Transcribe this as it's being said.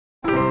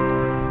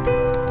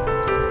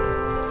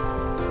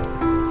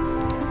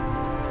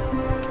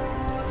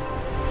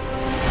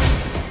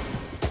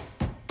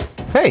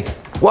hey,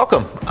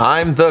 welcome.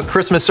 I'm the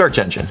Christmas search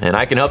engine, and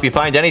I can help you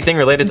find anything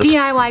related to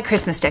DIY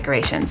Christmas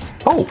decorations.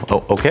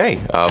 Oh,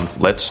 okay.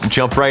 Let's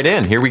jump right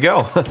in. Here we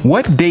go.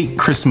 What date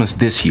Christmas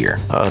this year?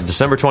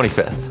 December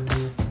 25th.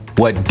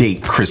 What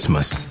date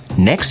Christmas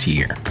next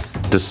year?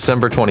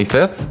 December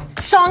 25th.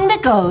 Song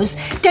that goes.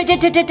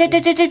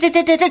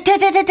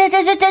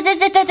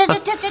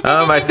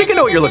 I think I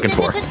know what you're looking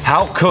for.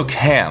 How cook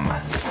ham?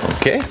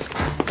 Okay.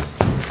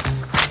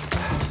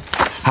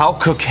 How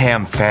cook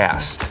ham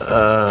fast?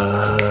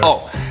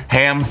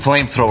 Ham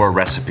flamethrower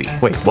recipe.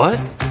 Wait, what?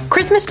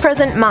 Christmas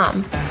present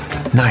mom.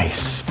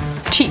 Nice.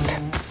 Cheap.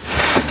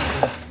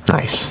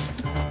 Nice.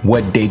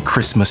 What date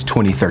Christmas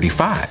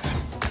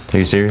 2035? Are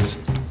you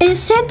serious?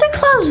 Is Santa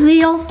Claus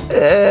real?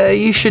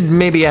 You should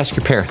maybe ask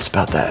your parents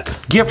about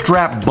that. Gift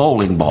wrap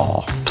bowling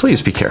ball.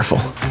 Please be careful.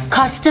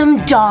 Custom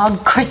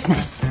dog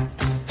Christmas.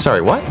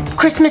 Sorry, what?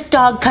 Christmas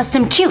dog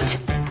custom cute.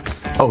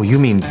 Oh, you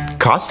mean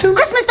costume?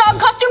 Christmas dog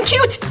costume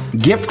cute.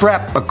 Gift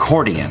wrap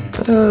accordion.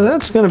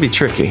 That's gonna be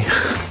tricky.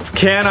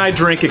 Can I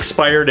drink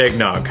expired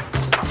eggnog?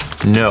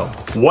 No.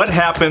 What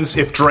happens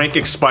if drank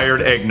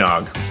expired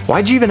eggnog?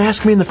 Why'd you even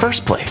ask me in the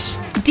first place?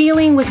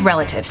 Dealing with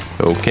relatives.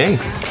 Okay.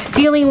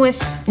 Dealing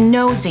with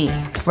nosy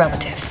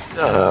relatives.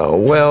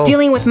 Well...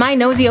 Dealing with my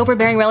nosy,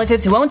 overbearing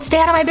relatives who won't stay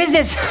out of my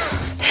business.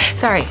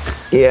 Sorry.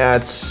 Yeah,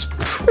 it's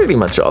pretty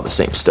much all the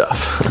same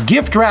stuff.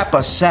 Gift wrap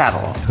a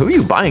saddle. Who are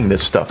you buying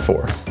this stuff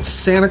for?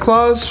 Santa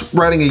Claus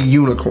riding a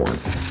unicorn.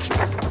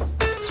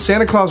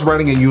 Santa Claus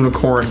riding a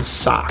unicorn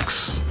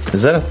socks.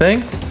 Is that a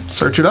thing?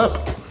 Search it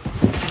up.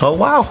 Oh,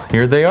 wow.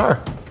 Here they are.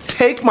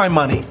 Take my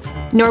money.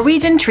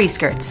 Norwegian tree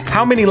skirts.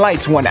 How many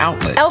lights, one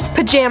outlet? Elf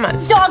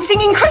pajamas. Dog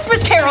singing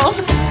Christmas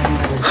carols.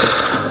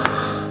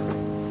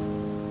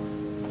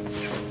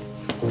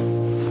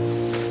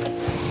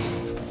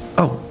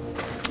 Oh.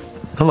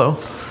 Hello.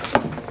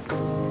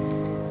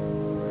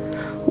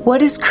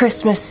 What is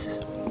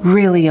Christmas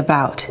really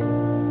about?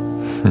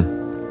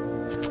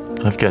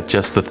 I've got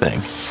just the thing.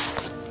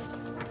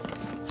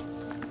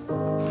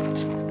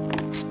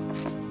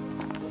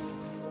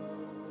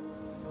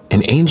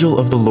 An angel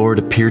of the Lord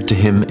appeared to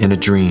him in a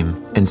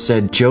dream and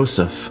said,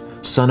 Joseph,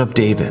 son of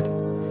David,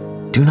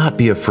 do not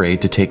be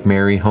afraid to take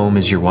Mary home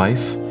as your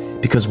wife,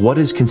 because what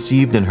is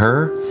conceived in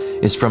her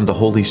is from the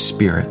Holy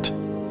Spirit.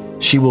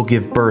 She will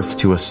give birth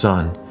to a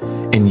son,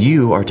 and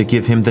you are to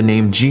give him the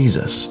name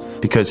Jesus,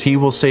 because he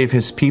will save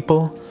his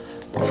people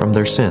from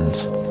their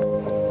sins.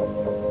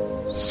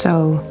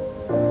 So,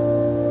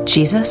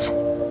 Jesus?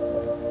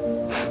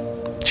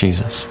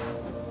 Jesus.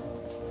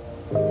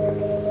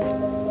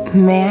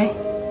 May I?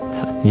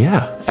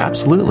 Yeah,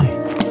 absolutely.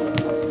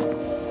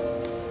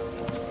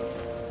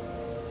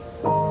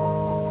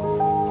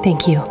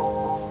 Thank you.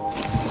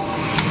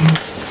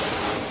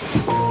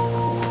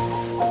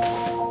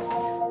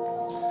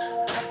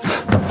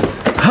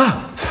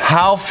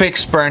 How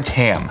fix burnt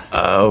ham?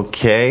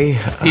 Okay.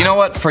 You know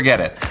what? Forget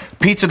it.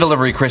 Pizza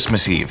delivery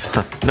Christmas Eve.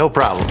 No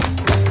problem.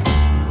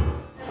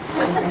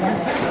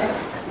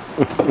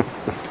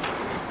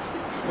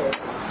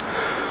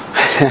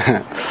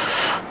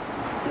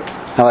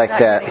 I like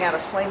that.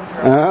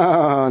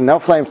 Oh, no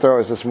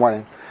flamethrowers this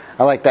morning.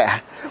 I like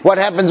that. What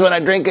happens when I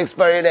drink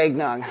expired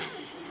eggnog?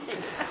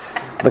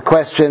 The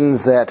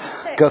questions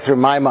that go through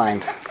my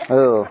mind.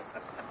 Oh.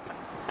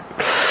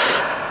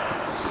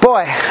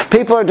 Boy,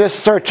 people are just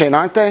searching,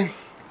 aren't they?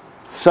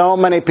 So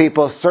many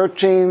people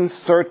searching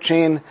for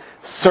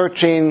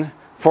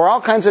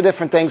all kinds of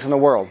different things in the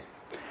world.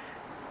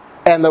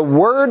 And the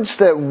words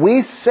that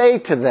we say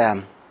to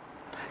them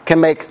can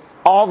make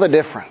all the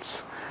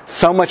difference.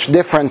 So much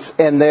difference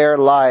in their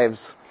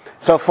lives.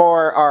 So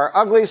for our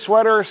Ugly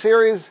Sweater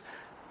series,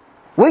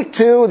 week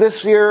 2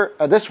 this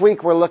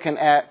week we're looking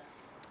at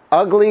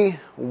ugly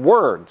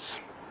words.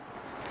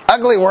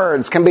 Ugly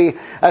words can be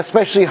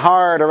especially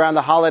hard around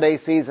the holiday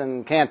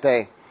season, can't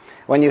they?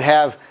 When you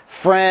have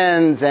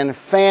friends and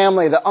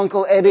family, the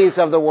Uncle Eddies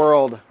of the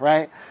world,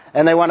 right?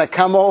 And they want to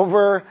come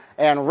over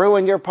and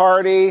ruin your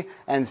party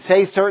and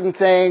say certain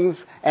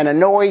things and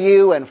annoy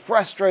you and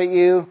frustrate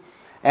you.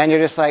 And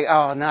you're just like,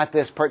 oh, not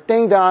this part.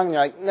 Ding dong. And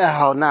you're like,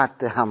 no, not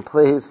them.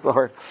 Please,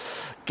 Lord,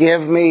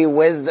 give me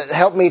wisdom.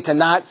 Help me to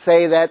not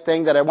say that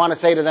thing that I want to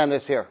say to them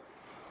this year.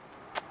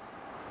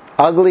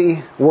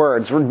 Ugly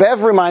words.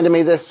 Bev reminded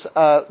me this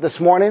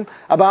morning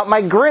about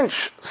my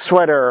Grinch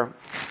sweater.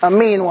 A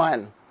mean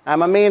one.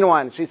 I'm a mean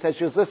one. She said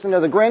she was listening to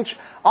the Grinch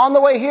on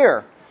the way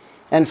here.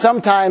 And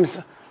sometimes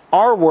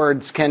our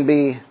words can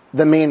be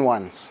the mean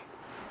ones.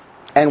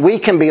 And we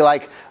can be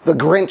like the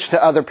Grinch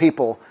to other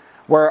people,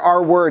 where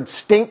our words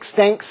stink,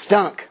 stank,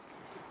 stunk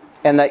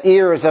in the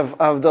ears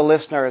of the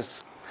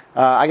listeners.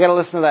 I got to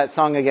listen to that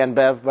song again,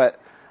 Bev, but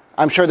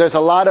I'm sure there's a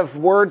lot of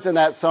words in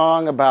that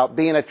song about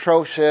being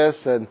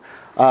atrocious and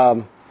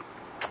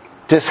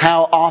just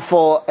how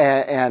awful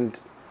and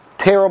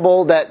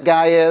terrible that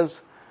guy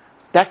is.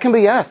 That can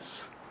be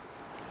us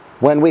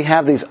when we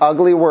have these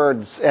ugly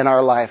words in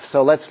our life.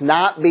 So let's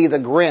not be the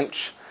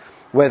Grinch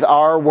with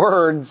our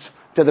words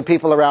to the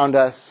people around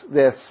us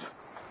this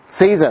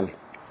season.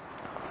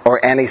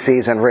 or any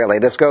season really.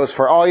 This goes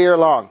for all year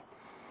long.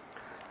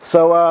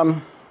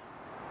 So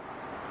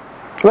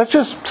let's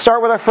just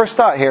start with our first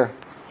thought here.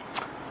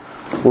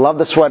 Love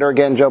the sweater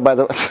again, Joe, by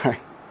the way. Sorry.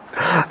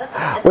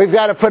 We've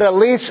got to put a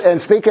leash, and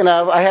speaking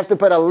of, I have to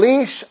put a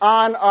leash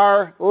on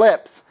our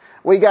lips.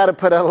 We got to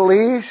put a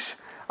leash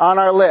on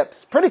our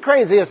lips. Pretty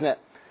crazy, isn't it?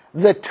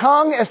 The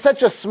tongue is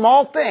such a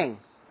small thing,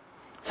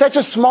 such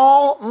a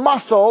small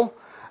muscle,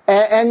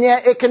 and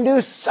yet it can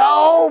do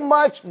so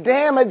much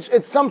damage.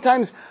 It's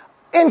sometimes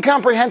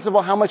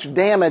incomprehensible how much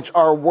damage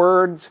our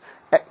words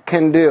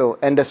can do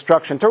and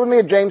destruction. Turn with me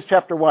to James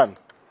chapter 1.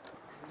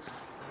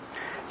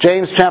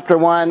 James chapter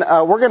 1,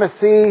 we're going to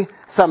see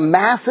some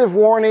massive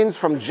warnings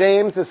from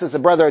James. This is a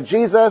brother of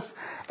Jesus,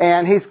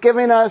 and he's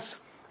giving us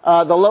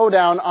the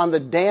lowdown on the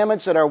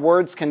damage that our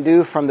words can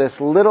do from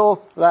this little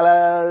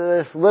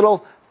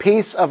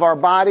piece of our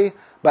body.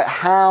 But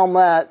how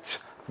much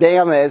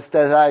damage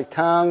does our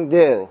tongue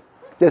do?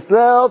 This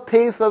little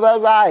piece of our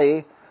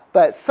body,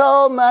 but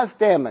so much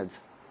damage.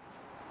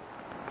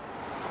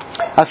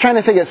 I was trying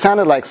to think, it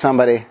sounded like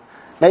somebody.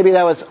 Maybe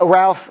that was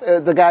Ralph,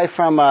 the guy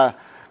from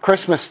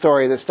Christmas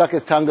Story that stuck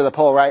his tongue to the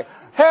pole, right?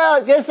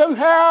 Help, get some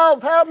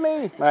help, help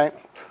me, right?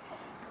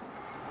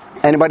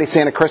 Anybody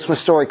seen A Christmas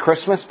Story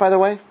Christmas, by the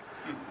way?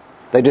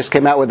 They just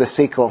came out with a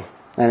sequel,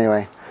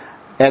 anyway.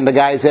 And the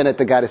guy's in it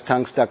that got his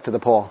tongue stuck to the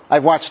pole.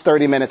 I've watched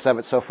 30 minutes of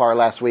it so far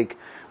last week.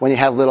 When you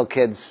have little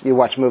kids, you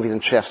watch movies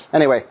in shifts.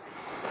 Anyway,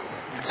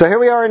 so here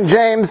we are in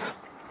James.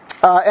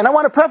 And I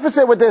want to preface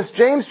it with this.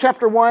 James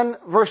chapter 1,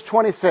 verse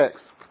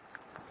 26.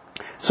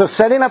 So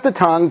setting up the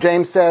tongue,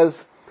 James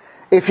says,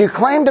 if you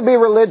claim to be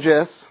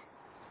religious,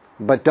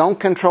 but don't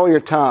control your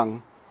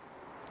tongue,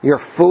 you're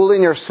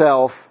fooling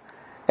yourself,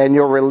 and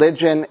your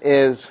religion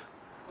is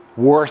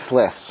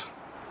worthless.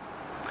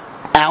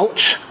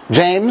 Ouch,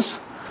 James.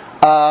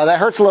 That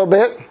hurts a little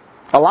bit,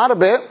 a lot of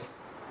bit.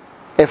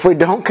 If we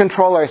don't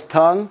control our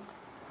tongue,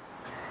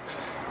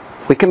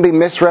 we can be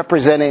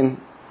misrepresenting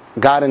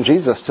God and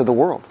Jesus to the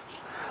world.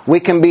 We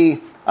can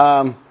be,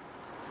 we're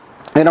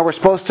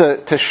supposed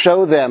to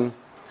show them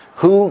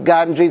who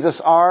God and Jesus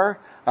are,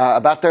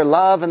 about their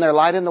love and their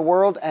light in the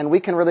world, and we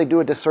can really do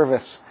a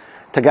disservice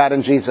to God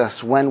and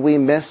Jesus when we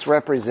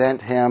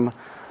misrepresent Him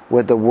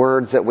with the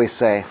words that we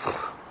say.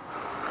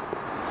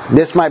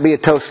 This might be a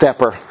toe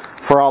stepper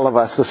for all of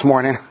us this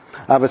morning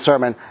of a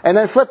sermon. And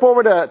then flip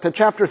over to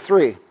chapter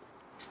 3.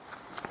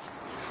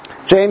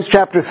 James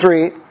chapter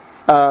 3,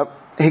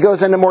 he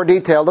goes into more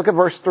detail. Look at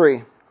verse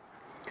 3.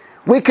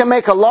 We can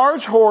make a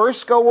large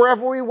horse go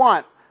wherever we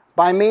want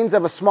by means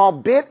of a small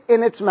bit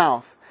in its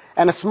mouth.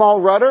 And a small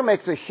rudder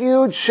makes a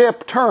huge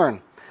ship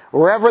turn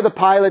wherever the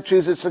pilot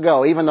chooses to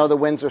go, even though the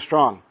winds are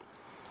strong.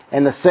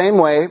 In the same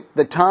way,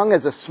 the tongue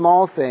is a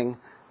small thing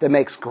that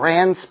makes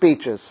grand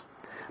speeches.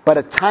 But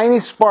a tiny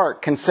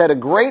spark can set a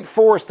great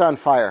forest on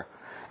fire.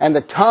 And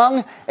the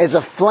tongue is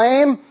a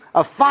flame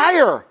of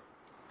fire.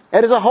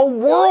 It is a whole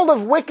world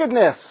of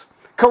wickedness,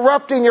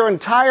 corrupting your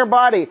entire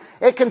body.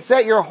 It can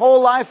set your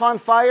whole life on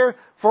fire,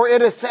 for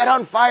it is set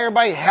on fire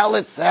by hell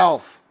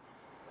itself.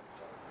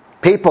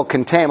 People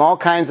can tame all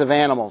kinds of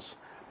animals,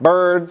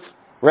 birds,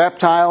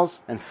 reptiles,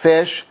 and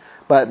fish,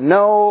 but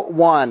no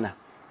one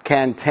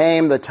can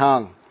tame the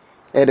tongue.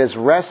 It is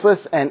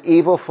restless and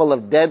evil, full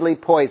of deadly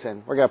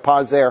poison. We're going to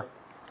pause there.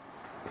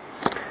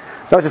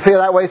 Don't you feel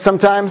that way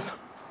sometimes?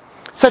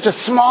 Such a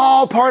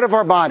small part of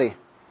our body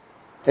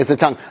is the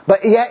tongue,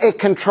 but yet it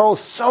controls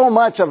so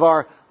much of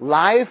our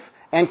life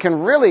and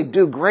can really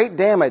do great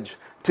damage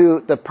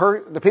to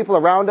the people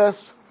around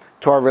us,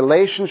 to our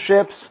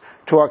relationships,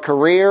 to our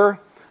career,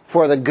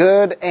 for the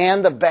good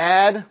and the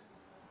bad.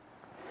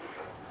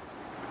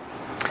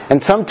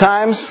 And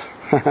sometimes,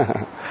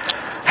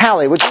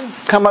 Hallie, would you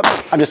come up?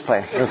 I'm just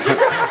playing.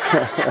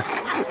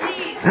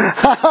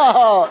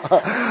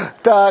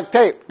 Duct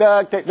tape.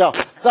 No.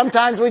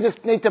 Sometimes we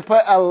just need to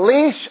put a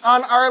leash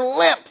on our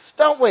lips,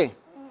 don't we?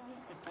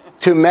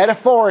 To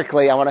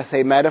metaphorically, I want to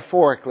say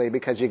metaphorically,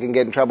 because you can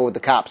get in trouble with the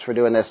cops for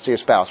doing this to your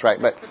spouse,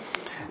 right? But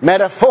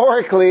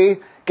metaphorically,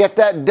 get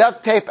that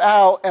duct tape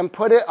out and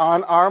put it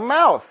on our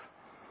mouth.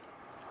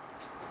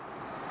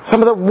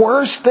 Some of the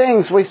worst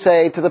things we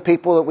say to the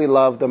people that we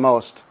love the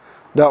most,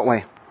 don't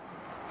we?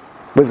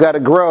 We've got to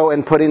grow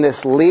in putting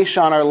this leash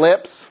on our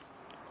lips,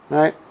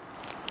 right?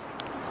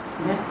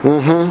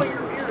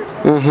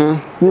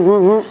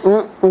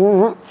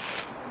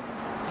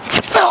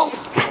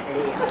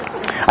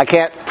 I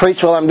can't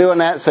preach while I'm doing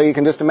that, so you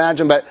can just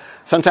imagine, but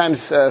sometimes,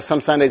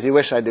 some Sundays you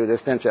wish I do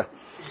this, don't you?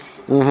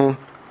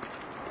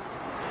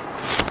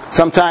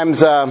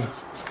 Sometimes,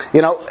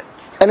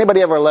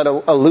 anybody ever let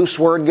a loose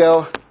word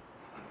go?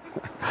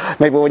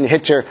 Maybe when you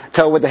hit your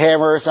toe with the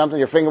hammer or something,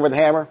 your finger with the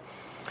hammer.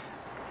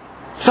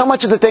 So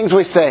much of the things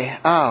we say,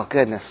 oh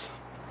goodness,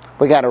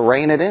 we got to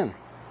rein it in.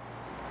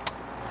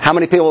 How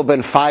many people have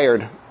been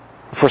fired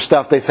for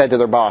stuff they said to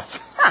their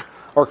boss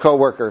or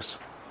coworkers?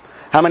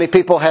 How many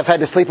people have had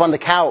to sleep on the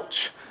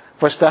couch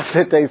for stuff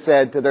that they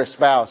said to their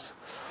spouse?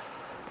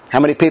 How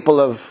many people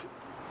have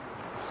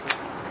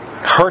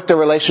hurt their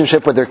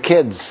relationship with their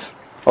kids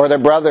or their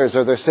brothers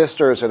or their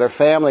sisters or their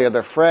family or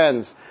their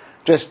friends,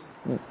 just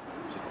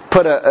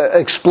put an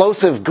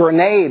explosive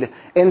grenade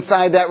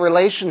inside that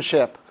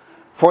relationship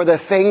for the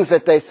things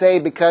that they say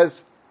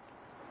because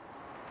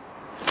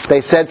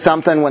they said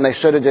something when they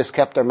should have just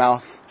kept their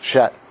mouth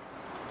shut.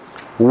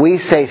 We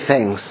say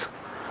things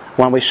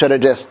when we should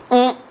have just,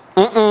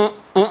 nope,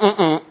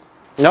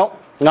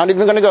 not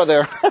even going to go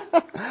there.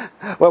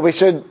 Well, we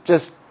should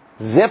just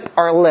zip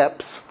our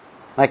lips,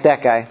 like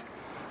that guy.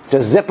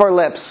 Just zip our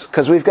lips,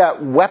 because we've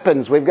got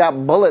weapons, we've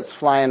got bullets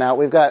flying out,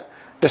 we've got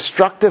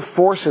destructive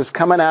forces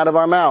coming out of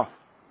our mouth.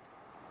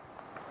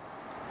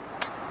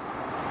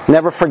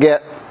 Never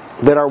forget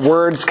that our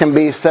words can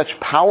be such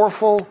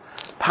powerful,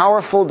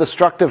 powerful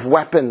destructive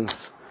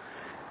weapons.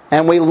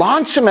 And we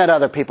launch them at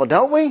other people,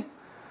 don't we?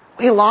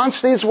 We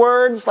launch these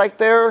words like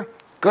they're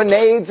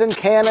grenades and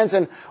cannons,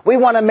 and we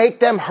want to make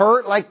them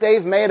hurt like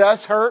they've made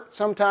us hurt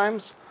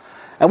sometimes.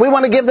 And we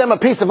want to give them a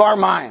piece of our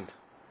mind.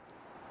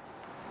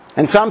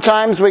 And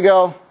sometimes we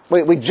go,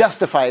 we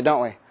justify it,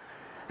 don't we?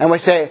 And we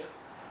say,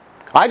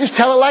 I just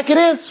tell it like it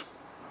is.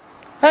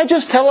 I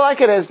just tell it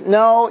like it is.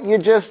 No, you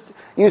just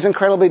use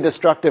incredibly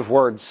destructive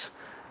words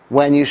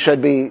when you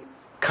should be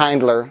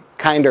kinder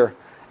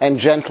and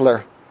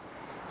gentler.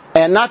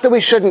 And not that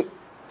we shouldn't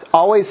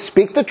always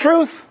speak the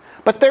truth,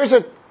 but there's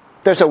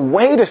a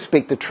way to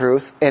speak the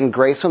truth in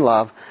grace and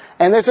love,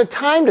 and there's a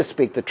time to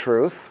speak the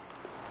truth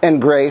in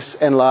grace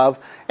and love.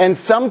 And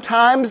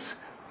sometimes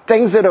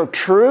things that are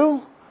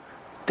true,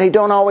 they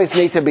don't always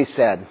need to be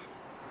said,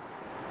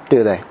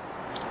 do they?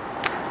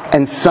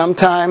 And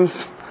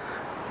sometimes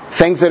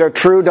things that are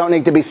true don't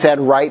need to be said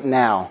right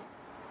now,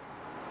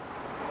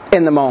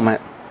 in the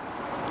moment.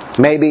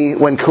 Maybe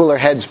when cooler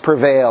heads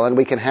prevail and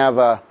we can have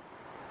a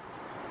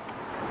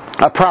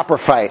proper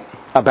fight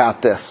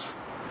about this.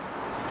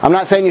 I'm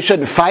not saying you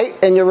shouldn't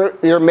fight in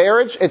your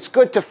marriage. It's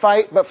good to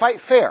fight, but fight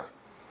fair. All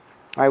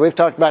right, we've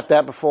talked about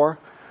that before.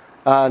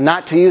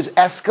 Not to use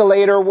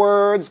escalator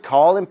words,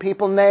 calling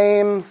people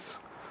names,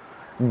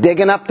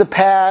 digging up the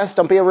past.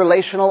 Don't be a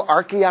relational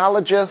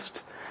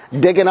archaeologist,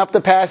 digging up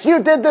the past.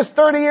 You did this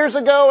 30 years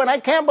ago and I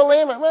can't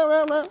believe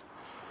it.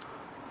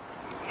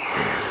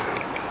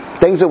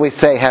 Things that we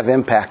say have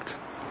impact.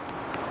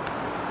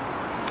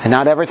 And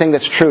not everything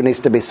that's true needs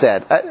to be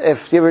said.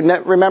 If you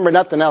remember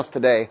nothing else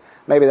today,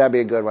 maybe that'd be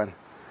a good one.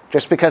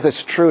 Just because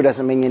it's true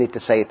doesn't mean you need to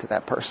say it to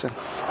that person.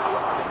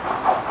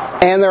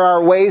 And there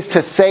are ways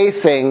to say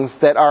things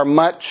that are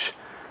much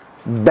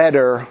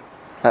better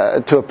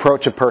to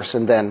approach a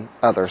person than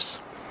others.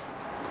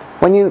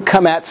 When you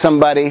come at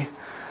somebody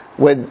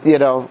with,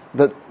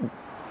 the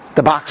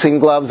boxing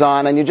gloves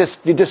on, and you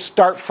just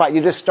start fight,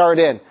 you just start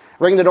in,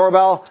 ring the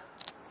doorbell.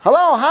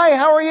 Hello, hi,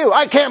 how are you?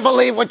 I can't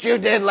believe what you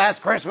did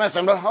last Christmas.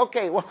 I'm like,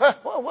 okay,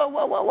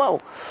 whoa.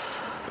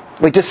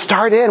 We just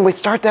start in, we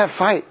start that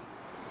fight.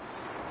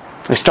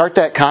 We start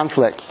that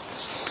conflict.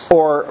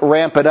 Or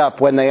ramp it up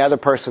when the other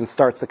person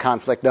starts the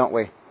conflict, don't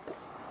we?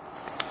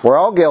 We're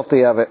all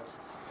guilty of it.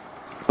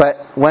 But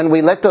when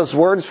we let those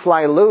words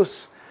fly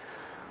loose,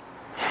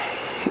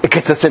 it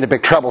gets us into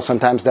big trouble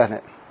sometimes, doesn't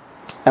it?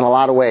 In a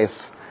lot of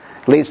ways.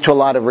 It leads to a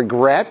lot of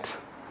regret.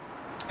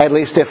 At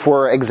least if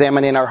we're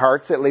examining our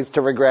hearts, it leads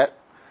to regret.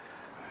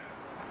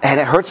 And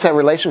it hurts that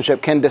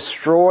relationship, can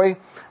destroy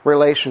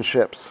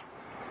relationships.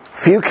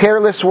 Few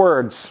careless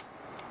words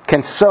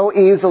can so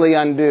easily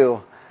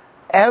undo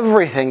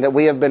everything that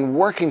we have been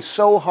working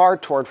so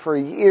hard toward for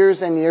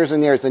years and years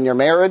and years in your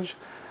marriage,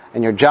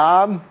 in your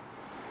job,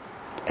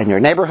 in your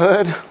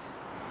neighborhood.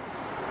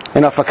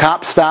 If a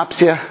cop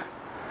stops you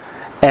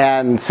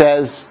and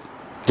says,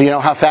 do you know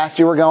how fast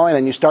you were going?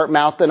 And you start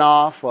mouthing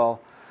off,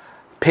 well,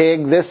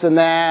 pig, this and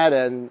that,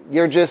 and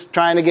you're just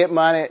trying to get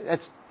money.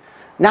 It's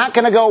not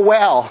going to go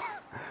well.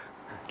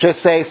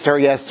 Just say, sir,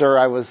 yes, sir,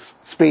 I was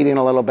speeding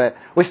a little bit.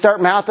 We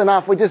start mouthing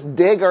off. We just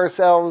dig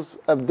ourselves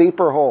a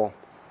deeper hole.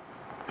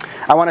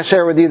 I want to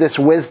share with you this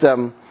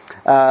wisdom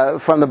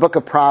from the book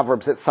of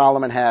Proverbs that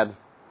Solomon had.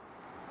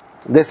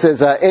 This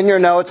is in your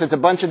notes. It's a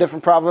bunch of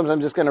different Proverbs.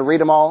 I'm just going to read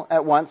them all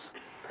at once.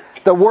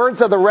 The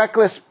words of the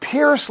reckless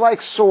pierce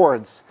like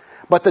swords,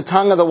 but the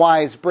tongue of the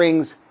wise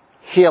brings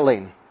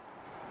healing.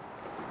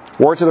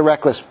 Words of the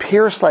reckless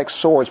pierce like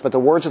swords, but the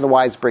words of the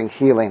wise bring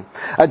healing.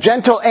 A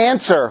gentle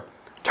answer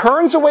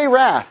turns away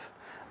wrath,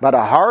 but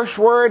a harsh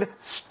word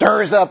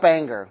stirs up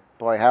anger.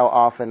 Boy, how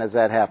often does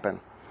that happen?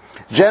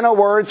 Gentle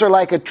words are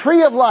like a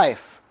tree of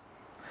life,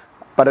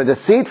 but a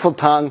deceitful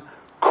tongue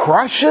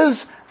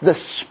crushes the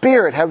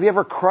spirit. Have you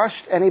ever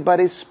crushed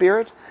anybody's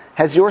spirit?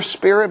 Has your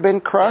spirit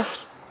been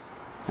crushed?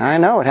 I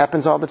know, it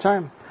happens all the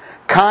time.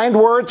 Kind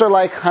words are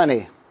like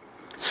honey,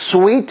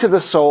 sweet to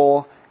the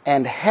soul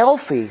and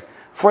healthy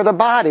for the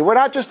body. We're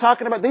not just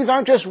talking about, these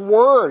aren't just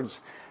words.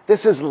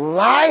 This is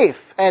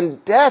life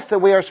and death that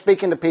we are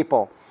speaking to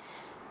people.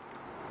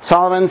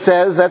 Solomon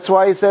says, that's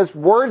why he says,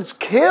 words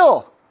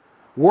kill.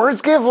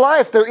 Words give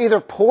life. They're either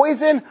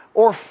poison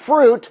or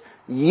fruit.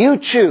 You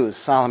choose,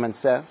 Solomon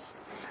says.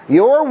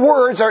 Your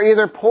words are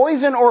either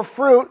poison or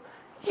fruit.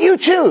 You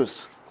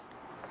choose.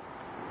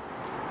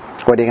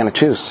 What are you going to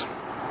choose?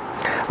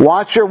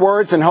 Watch your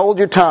words and hold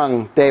your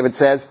tongue, David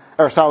says,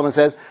 or Solomon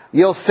says.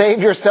 You'll save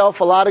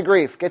yourself a lot of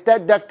grief. Get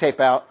that duct tape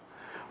out.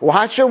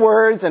 Watch your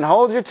words and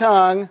hold your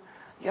tongue.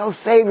 You'll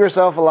save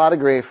yourself a lot of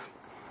grief.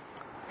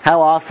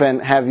 How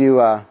often have you,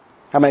 how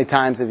many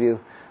times have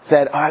you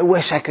said, oh, I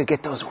wish I could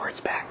get those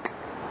words back.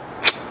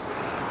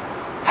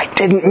 I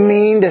didn't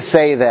mean to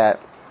say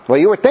that. Well,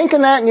 you were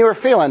thinking that and you were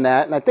feeling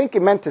that, and I think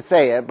you meant to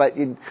say it, but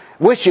you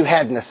wish you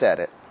hadn't have said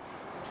it.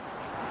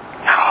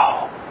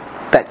 No.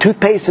 That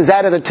toothpaste is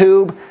out of the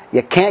tube.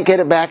 You can't get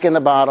it back in the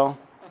bottle.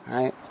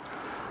 Right?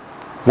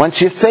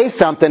 Once you say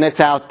something, it's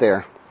out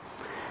there.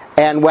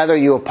 And whether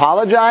you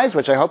apologize,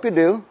 which I hope you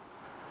do,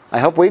 I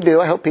hope we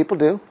do, I hope people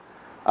do,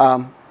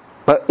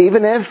 but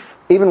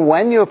even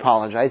when you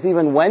apologize,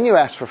 even when you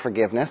ask for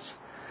forgiveness,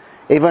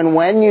 even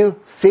when you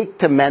seek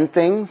to mend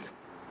things,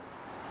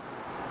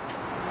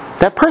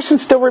 that person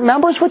still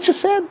remembers what you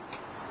said.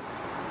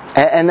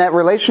 And that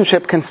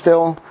relationship can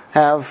still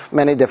have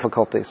many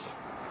difficulties.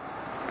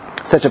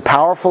 Such a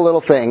powerful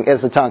little thing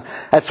is the tongue.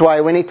 That's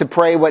why we need to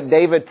pray what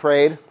David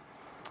prayed.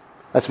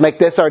 Let's make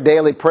this our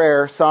daily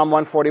prayer. Psalm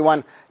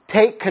 141.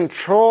 Take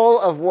control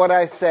of what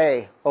I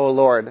say, O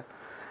Lord,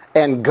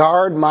 and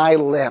guard my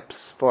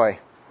lips. Boy,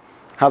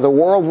 how the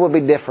world will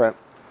be different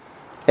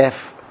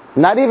if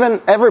not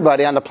even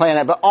everybody on the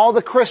planet, but all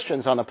the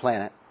Christians on the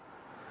planet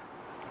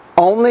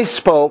only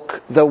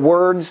spoke the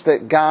words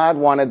that God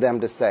wanted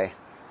them to say.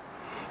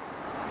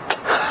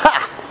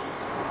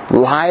 Ha!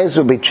 Lives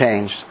will be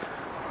changed.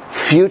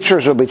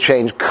 Futures will be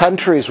changed.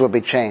 Countries will be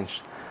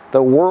changed.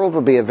 The world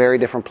will be a very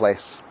different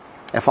place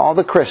if all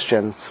the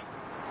Christians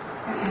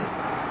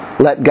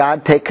let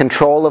God take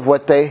control of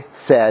what they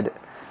said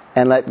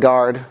and let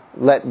God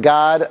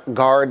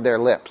guard their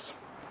lips.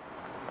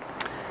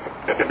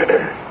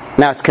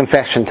 Now it's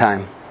confession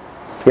time.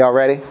 Y'all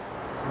ready?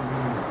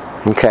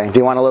 Okay. Do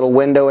you want a little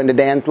window into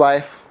Dan's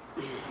life?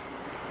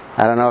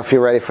 I don't know if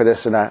you're ready for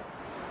this or not.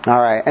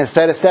 All right.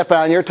 Instead of stepping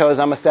on your toes,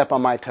 I'm going to step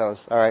on my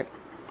toes. All right.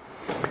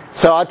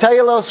 So I'll tell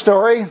you a little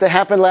story that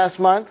happened last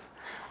month.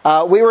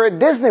 We were at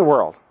Disney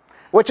World,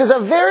 which is a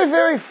very,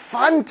 very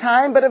fun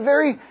time, but a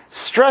very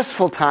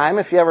stressful time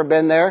if you've ever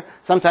been there.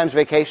 Sometimes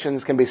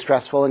vacations can be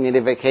stressful and you need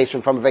a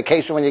vacation from a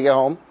vacation when you get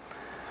home.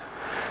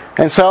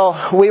 And so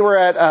we were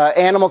at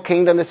Animal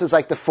Kingdom. This is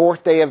like the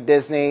 4th day of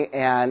Disney.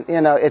 And,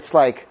 you know, it's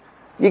like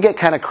you get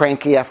kind of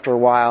cranky after a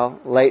while.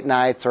 Late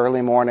nights,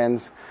 early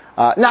mornings.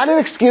 Not an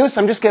excuse.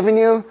 I'm just giving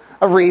you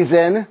a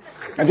reason.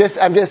 I'm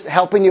just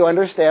helping you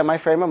understand my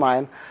frame of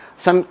mind.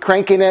 Some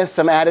crankiness,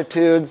 some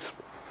attitudes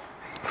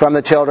from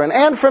the children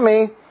and from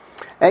me.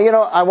 And, you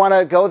know, I want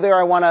to go there.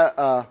 I want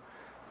to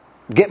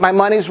get my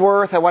money's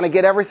worth. I want to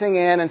get everything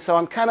in. And so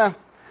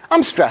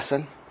I'm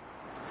stressing.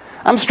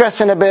 I'm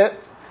stressing a bit.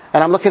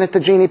 And I'm looking at the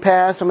Genie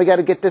Pass. And we got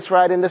to get this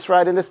right in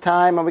this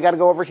time. And we got to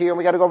go over here. And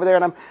we got to go over there.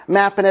 And I'm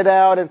mapping it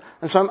out. And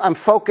so I'm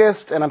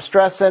focused and I'm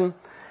stressing.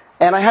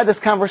 And I had this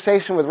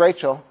conversation with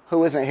Rachel,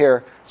 who isn't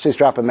here. She's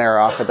dropping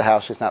Mara off at the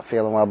house. She's not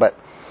feeling well. But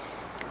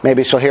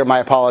maybe she'll hear my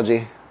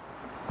apology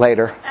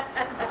later.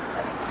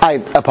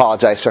 I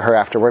apologize to her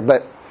afterward.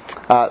 But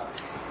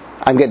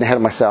I'm getting ahead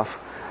of myself.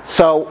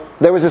 So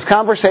there was this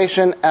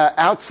conversation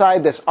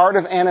outside this Art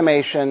of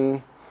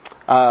Animation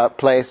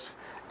place,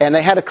 and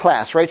they had a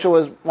class. Rachel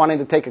was wanting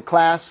to take a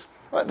class.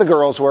 The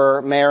girls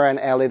were, Mara and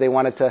Ellie. They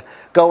wanted to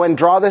go and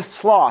draw this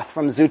sloth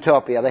from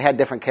Zootopia. They had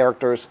different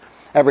characters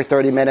every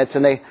 30 minutes,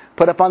 and they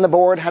put up on the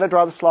board how to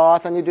draw the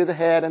sloth, and you do the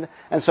head.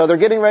 And so they're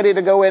getting ready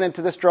to go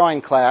into this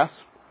drawing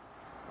class.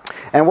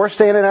 And we're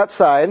standing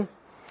outside,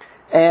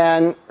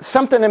 and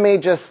something in me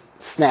just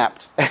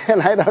snapped.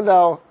 And I don't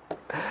know.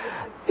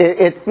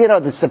 You know,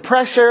 it's the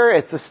pressure,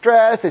 it's the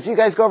stress, it's you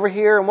guys go over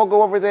here and we'll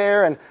go over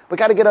there and we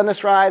got to get on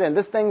this ride and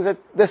this thing's at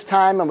this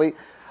time and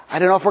I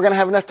don't know if we're going to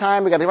have enough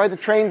time. We got to ride the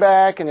train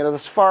back and, you know, the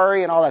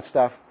safari and all that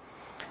stuff.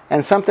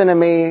 And something in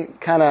me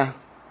kind of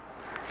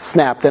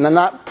snapped, and I'm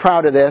not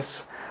proud of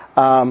this.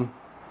 But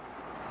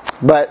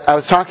I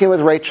was talking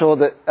with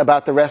Rachel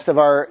about the rest of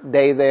our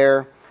day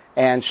there,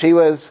 and she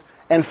was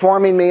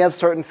informing me of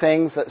certain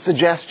things,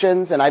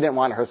 suggestions, and I didn't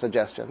want her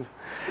suggestions.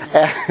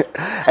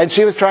 And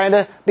she was trying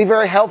to be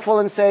very helpful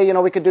and say, you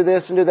know, we could do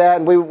this and do that.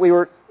 And we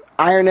were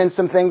ironing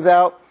some things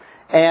out.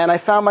 And I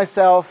found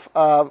myself,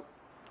 I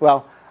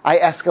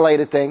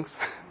escalated things.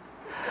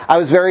 I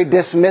was very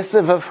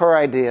dismissive of her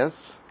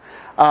ideas.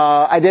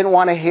 I didn't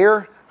want to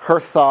hear her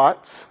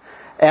thoughts.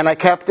 And I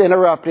kept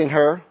interrupting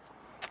her.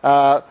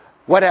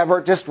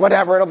 Whatever, just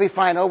whatever, it'll be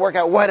fine, it'll work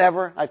out,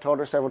 whatever. I told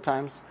her several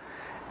times.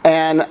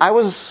 And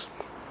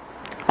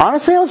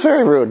honestly, I was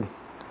very rude.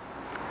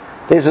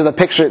 These are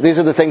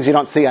the things you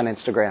don't see on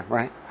Instagram,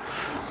 right?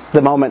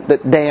 The moment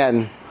that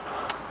Dan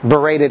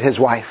berated his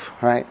wife,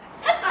 right?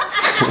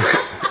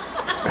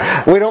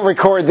 We don't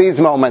record these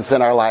moments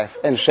in our life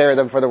and share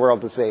them for the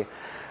world to see.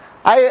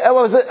 I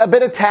was a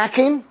bit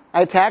attacking.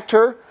 I attacked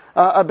her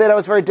a bit. I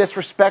was very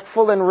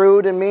disrespectful and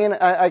rude and mean.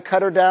 I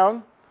cut her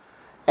down.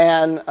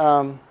 And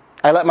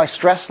I let my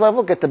stress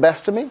level get the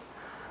best of me.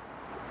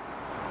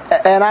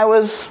 And I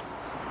was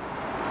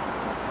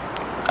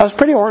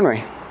pretty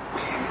ornery.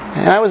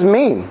 And I was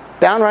mean.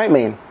 downright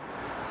mean,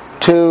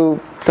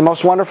 to the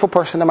most wonderful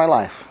person in my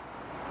life,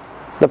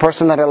 the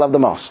person that I love the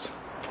most.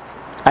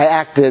 I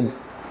acted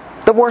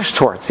the worst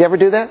towards. You ever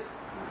do that?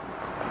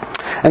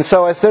 And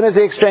so as soon as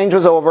the exchange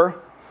was over,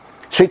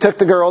 she took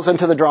the girls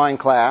into the drawing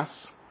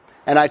class,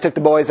 and I took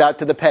the boys out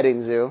to the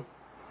petting zoo,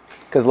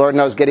 because Lord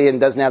knows Gideon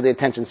doesn't have the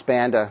attention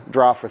span to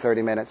draw for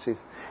 30 minutes.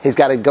 He's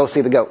got to go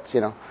see the goats,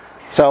 you know.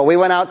 So we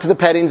went out to the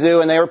petting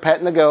zoo, and they were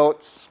petting the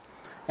goats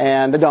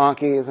and the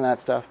donkeys and that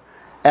stuff.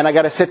 And I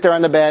got to sit there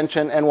on the bench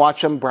and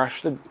watch them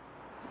brush the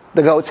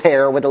goat's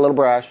hair with a little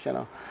brush, you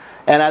know.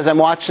 And as I'm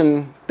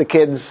watching the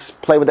kids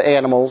play with the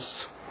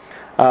animals,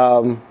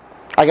 I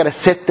got to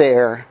sit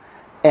there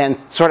and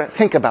sort of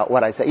think about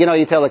what I said. You know,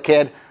 you tell a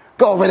kid,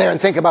 go over there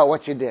and think about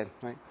what you did.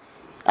 Right?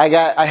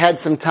 I had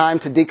some time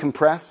to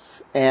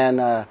decompress and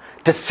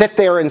to sit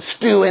there and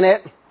stew in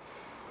it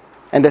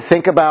and to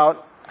think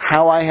about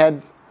how I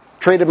had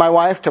treated my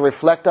wife, to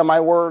reflect on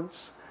my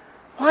words.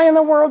 Why in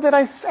the world did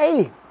I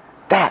say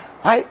that?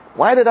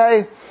 Why did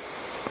I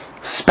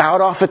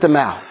spout off at the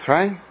mouth,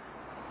 right?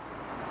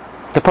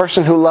 The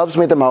person who loves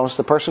me the most,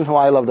 the person who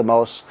I love the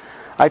most,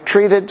 I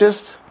treated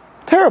just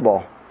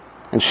terrible.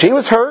 And she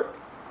was hurt,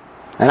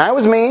 and I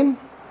was mean,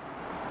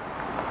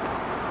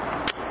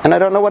 and I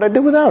don't know what I'd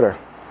do without her.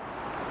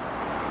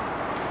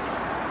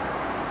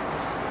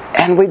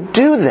 And we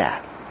do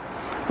that.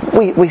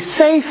 We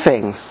say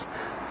things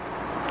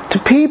to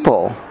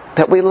people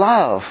that we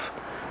love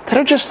that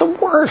are just the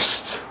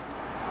worst.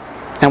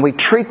 And we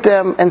treat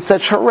them in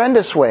such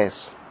horrendous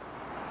ways.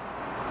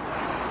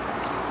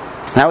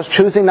 And I was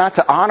choosing not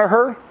to honor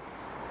her.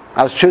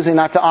 I was choosing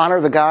not to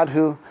honor the God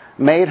who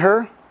made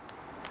her.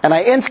 And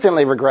I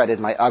instantly regretted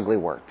my ugly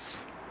words.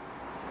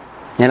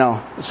 You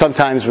know,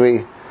 sometimes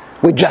we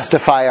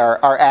justify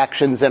our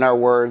actions and our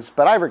words,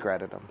 but I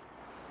regretted them.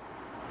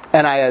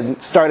 And I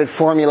had started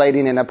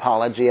formulating an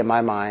apology in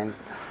my mind.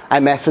 I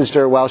messaged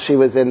her while she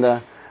was in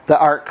the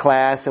art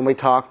class, and we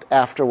talked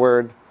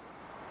afterward.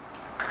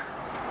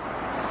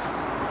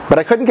 But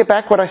I couldn't get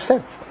back what I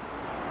said.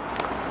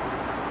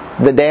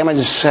 The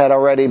damage had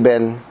already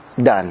been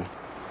done.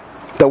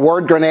 The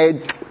word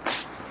grenade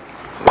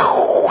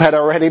had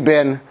already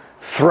been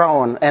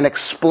thrown and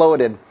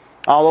exploded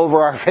all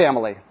over our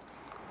family.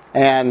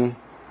 And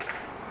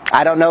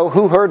I don't know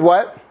who heard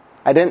what.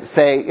 I didn't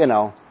say, you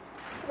know,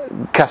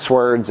 cuss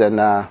words and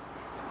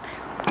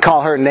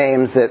call her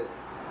names that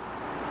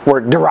were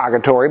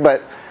derogatory,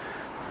 but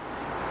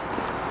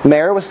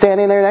Mary was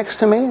standing there next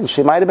to me, and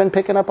she might have been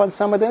picking up on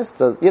some of this.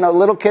 So, you know,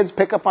 little kids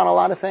pick up on a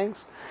lot of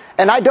things.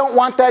 And I don't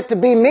want that to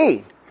be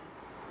me.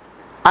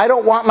 I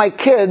don't want my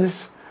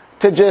kids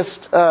to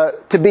just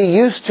to be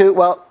used to,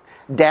 well,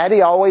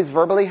 Daddy always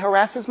verbally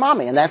harasses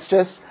Mommy, and that's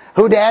just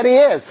who Daddy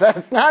is.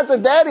 That's not the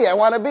Daddy I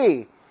want to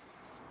be.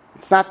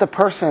 It's not the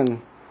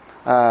person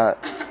that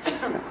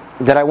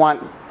I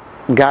want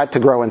God to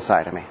grow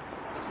inside of me.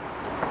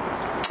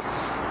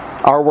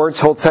 Our words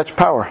hold such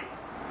power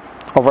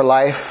over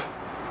life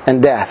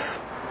and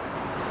death,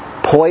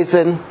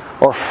 poison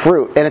or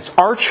fruit, and it's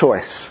our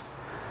choice.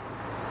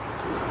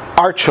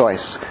 Our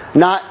choice.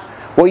 Not,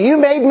 well, you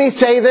made me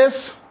say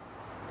this.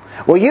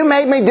 Well, you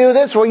made me do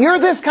this. Well, you're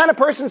this kind of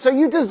person, so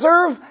you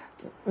deserve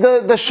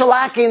the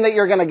shellacking that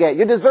you're going to get.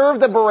 You deserve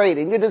the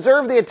berating. You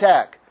deserve the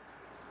attack.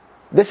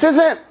 This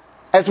isn't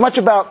as much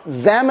about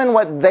them and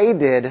what they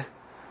did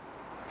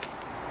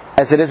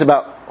as it is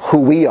about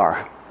who we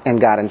are in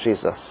God and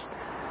Jesus,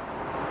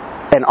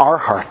 and our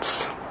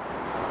hearts,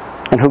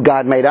 and who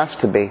God made us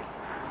to be.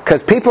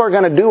 Because people are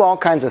going to do all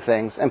kinds of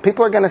things, and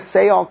people are going to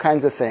say all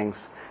kinds of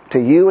things to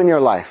you in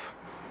your life.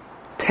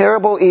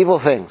 Terrible, evil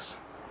things.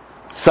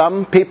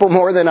 Some people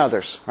more than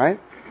others, right?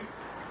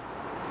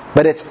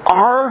 But it's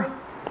our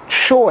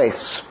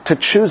choice to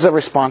choose the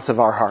response of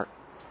our heart.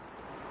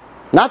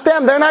 Not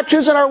them. They're not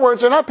choosing our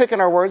words. They're not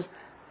picking our words.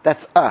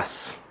 That's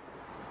us.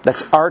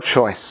 That's our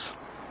choice.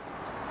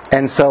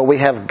 And so we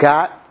have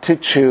got to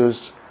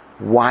choose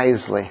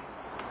wisely.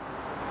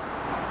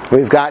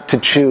 We've got to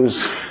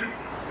choose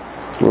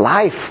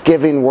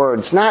life-giving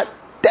words, not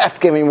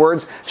death-giving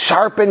words,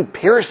 sharp and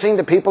piercing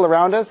to people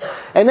around us.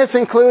 And this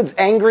includes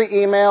angry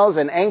emails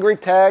and angry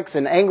texts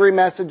and angry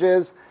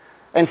messages.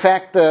 In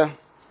fact, the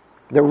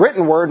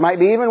written word might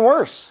be even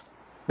worse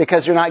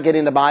because you're not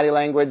getting the body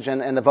language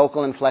and the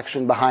vocal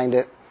inflection behind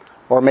it,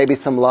 or maybe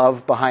some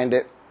love behind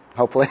it,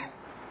 hopefully.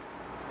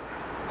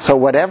 So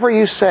whatever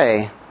you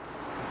say,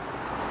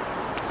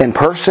 in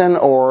person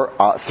or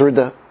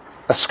through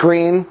a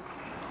screen,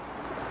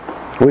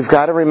 we've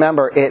got to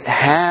remember it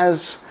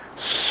has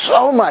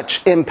so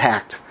much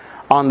impact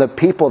on the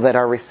people that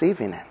are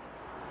receiving it.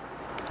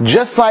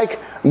 Just like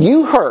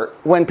you hurt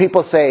when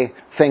people say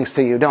things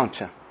to you, don't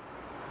you?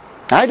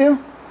 I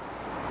do.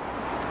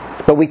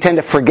 But we tend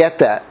to forget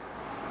that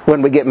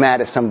when we get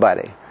mad at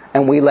somebody,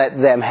 and we let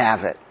them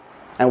have it.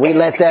 And we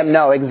let them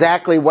know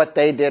exactly what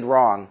they did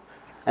wrong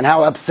and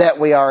how upset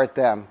we are at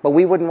them. But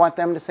we wouldn't want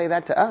them to say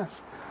that to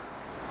us.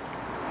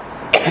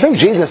 I think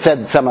Jesus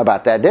said something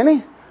about that, didn't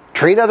he?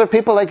 Treat other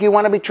people like you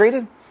want to be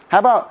treated. How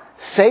about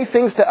say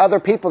things to other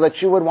people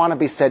that you would want to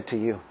be said to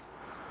you?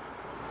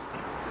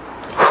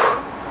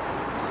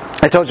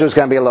 I told you it was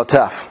going to be a little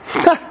tough.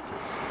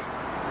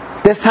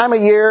 This time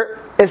of year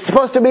is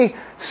supposed to be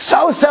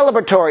so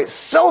celebratory,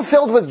 so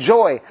filled with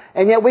joy,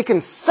 and yet we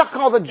can suck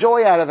all the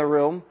joy out of the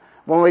room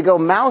when we go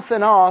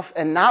mouthing off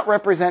and not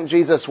represent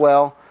Jesus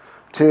well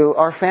to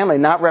our family,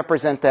 not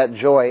represent that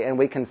joy, and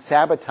we can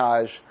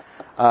sabotage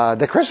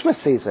the Christmas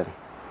season.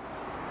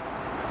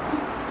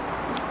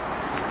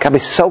 Got to be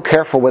so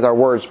careful with our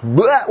words.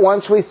 But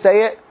once we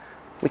say it,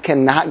 we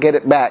cannot get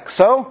it back.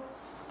 So,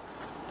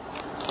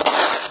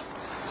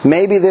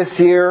 maybe this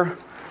year,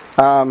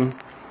 I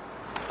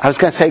was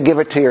going to say give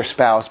it to your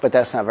spouse, but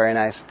that's not very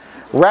nice.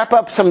 Wrap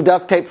up some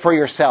duct tape for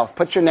yourself.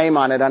 Put your name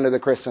on it under the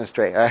Christmas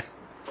tree. All right?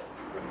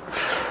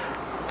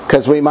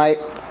 Because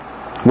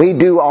we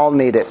do all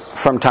need it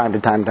from time to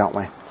time, don't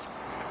we?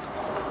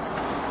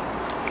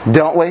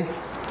 Don't we?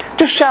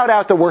 Just shout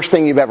out the worst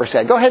thing you've ever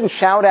said. Go ahead and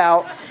shout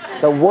out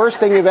the worst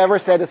thing you've ever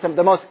said to somebody.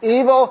 The most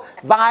evil,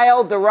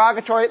 vile,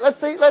 derogatory.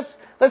 Let's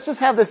just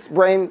have this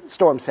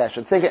brainstorm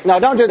session. No,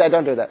 don't do that.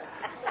 Don't do that.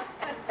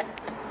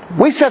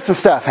 We've said some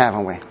stuff,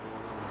 haven't we?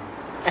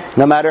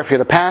 No matter if you're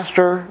the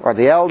pastor or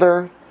the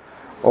elder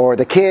or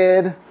the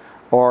kid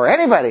or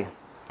anybody,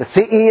 the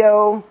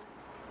CEO.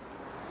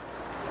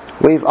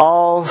 We've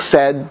all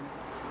said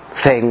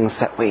things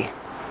that we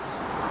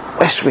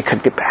wish we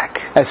could get back.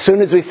 As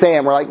soon as we say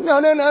them, we're like,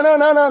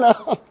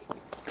 no.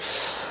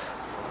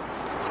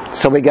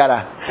 So we got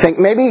to think,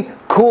 maybe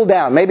cool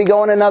down, maybe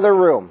go in another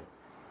room.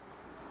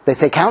 They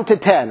say count to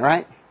 10,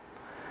 right?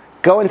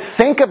 Go and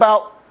think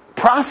about,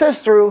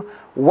 process through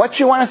what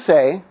you want to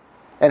say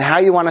and how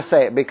you want to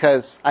say it.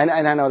 Because, and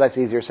I know that's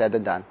easier said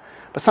than done.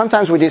 But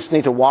sometimes we just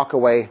need to walk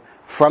away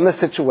from the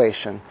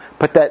situation,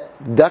 put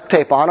that duct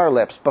tape on our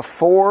lips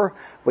before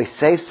we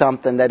say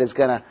something that is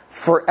going to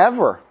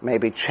forever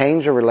maybe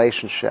change a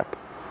relationship.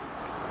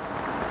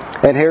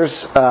 And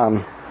here's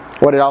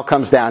what it all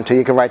comes down to.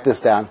 You can write this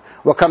down.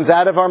 What comes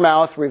out of our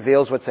mouth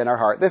reveals what's in our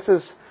heart. This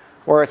is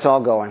where it's all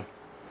going.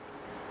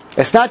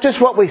 It's not just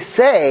what we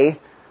say,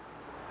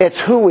 it's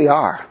who we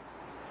are.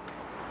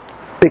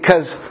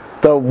 Because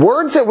the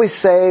words that we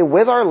say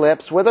with our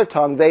lips, with our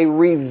tongue, they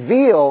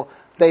reveal,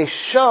 they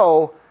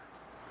show.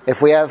 If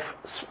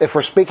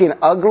we're speaking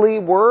ugly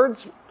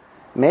words,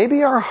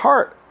 maybe our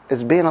heart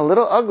is being a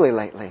little ugly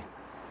lately.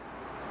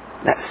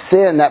 That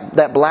sin,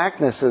 that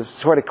blackness is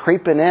sort of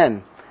creeping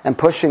in and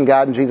pushing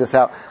God and Jesus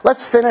out.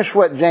 Let's finish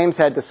what James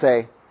had to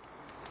say.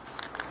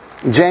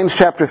 James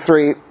chapter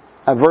 3,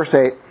 verse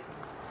 8.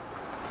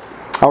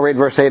 I'll read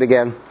verse 8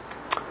 again.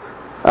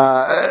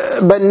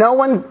 But no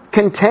one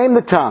can tame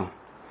the tongue.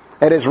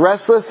 It is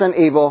restless and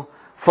evil,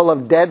 full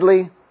of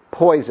deadly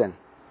poison.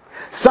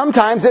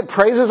 Sometimes it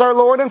praises our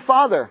Lord and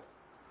Father,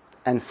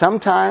 and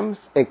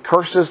sometimes it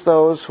curses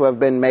those who have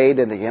been made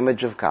in the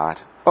image of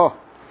God. Oh,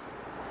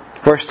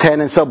 verse 10,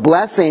 and so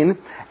blessing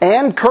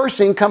and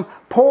cursing come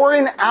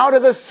pouring out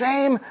of the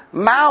same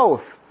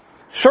mouth.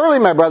 Surely,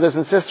 my brothers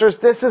and sisters,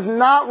 this is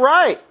not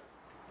right.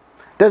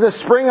 Does a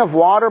spring of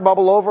water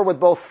bubble over with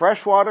both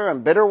fresh water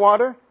and bitter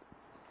water?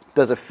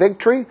 Does a fig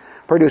tree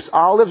produce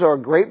olives or a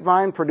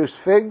grapevine produce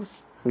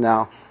figs?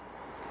 No.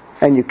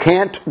 And you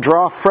can't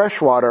draw fresh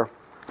water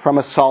from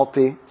a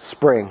salty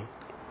spring.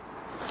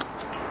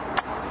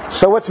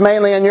 So what's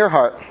mainly in your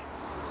heart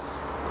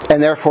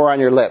and therefore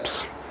on your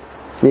lips?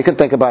 You can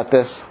think about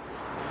this.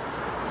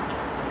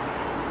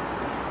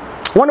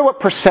 Wonder what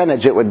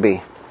percentage it would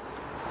be.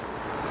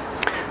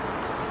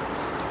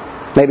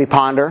 Maybe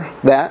ponder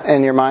that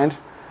in your mind.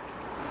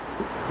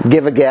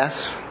 Give a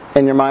guess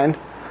in your mind.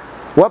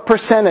 What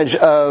percentage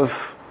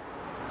of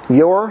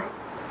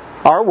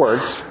our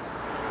words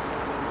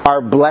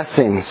are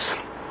blessings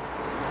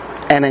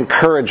and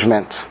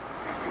encouragement,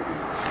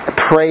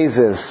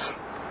 praises,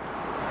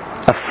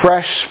 a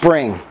fresh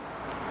spring,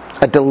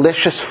 a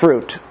delicious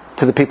fruit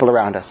to the people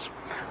around us?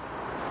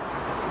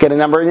 Get a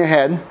number in your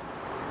head.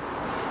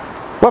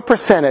 What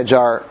percentage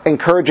are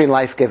encouraging,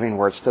 life-giving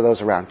words to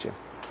those around you?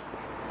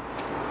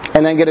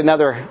 And then get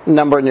another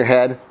number in your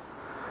head.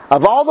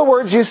 Of all the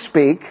words you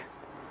speak,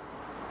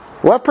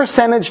 what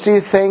percentage do you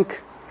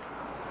think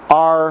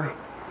are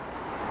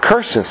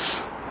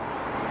curses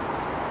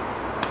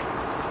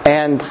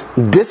and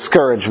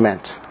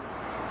discouragement,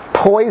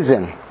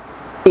 poison,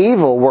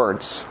 evil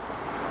words,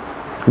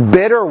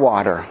 bitter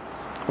water,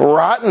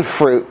 rotten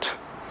fruit,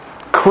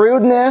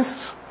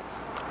 crudeness,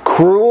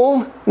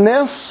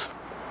 cruelness?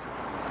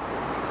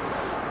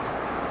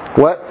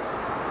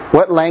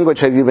 What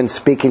language have you been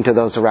speaking to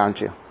those around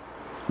you?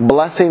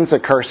 Blessings or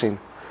cursing?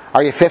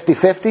 Are you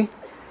 50-50?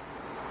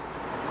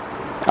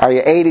 Are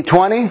you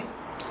 80-20?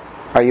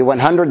 Are you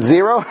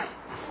 100-0?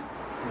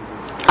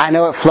 I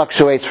know it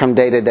fluctuates from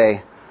day to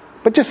day,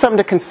 but just something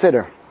to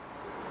consider.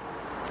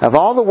 Of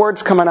all the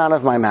words coming out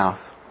of my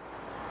mouth,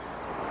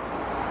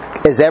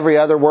 is every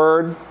other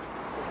word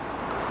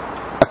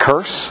a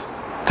curse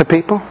to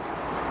people?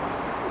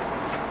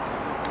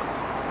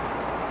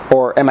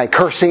 Or am I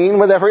cursing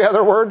with every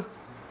other word?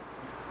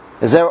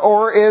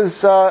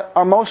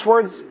 Are most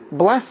words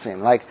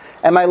blessing? Like,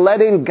 am I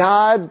letting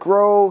God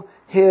grow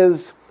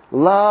His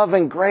love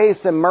and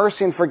grace and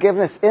mercy and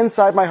forgiveness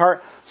inside my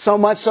heart, so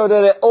much so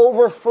that it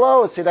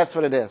overflows. See, that's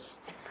what it is.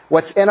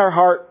 What's in our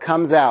heart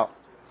comes out.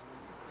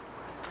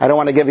 I don't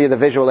want to give you the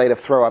visual aid of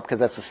throw up because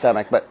that's the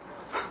stomach, but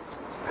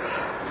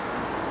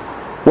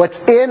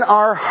what's in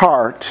our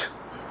heart,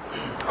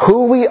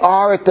 who we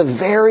are at the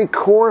very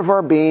core of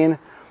our being,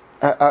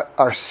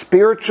 our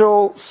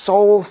spiritual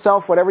soul,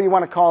 self, whatever you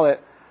want to call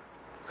it,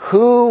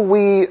 who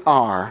we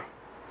are,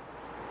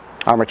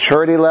 our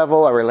maturity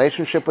level, our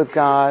relationship with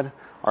God,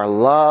 our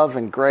love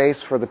and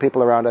grace for the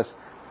people around us,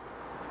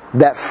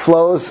 that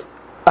flows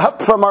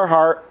up from our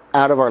heart,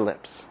 out of our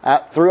lips,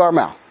 out through our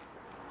mouth,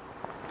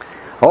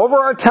 over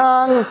our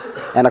tongue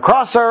and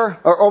across or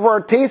over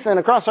our teeth and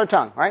across our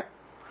tongue, right?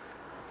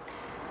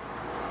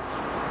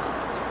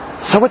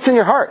 So what's in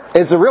your heart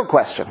is the real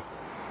question.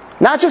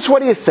 Not just what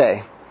do you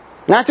say.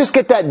 Not just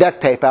get that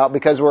duct tape out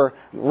because we're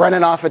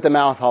running off at the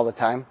mouth all the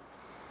time.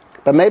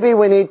 But maybe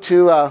we need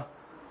to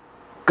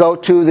go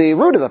to the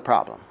root of the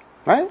problem,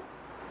 right?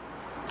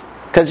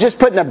 Because just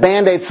putting a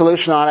Band-Aid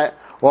solution on it,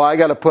 well, I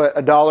got to put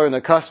 $1 in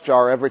the cuss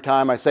jar every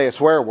time I say a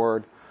swear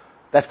word,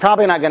 that's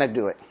probably not going to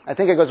do it. I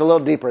think it goes a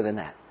little deeper than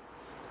that.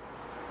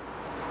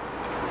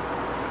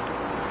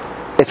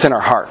 It's in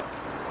our heart,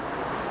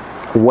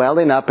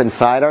 welling up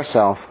inside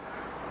ourselves.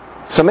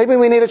 So maybe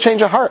we need a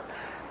change of heart.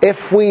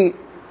 If we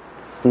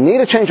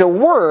need a change of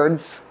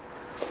words,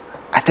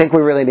 I think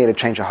we really need a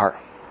change of heart.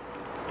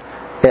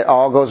 It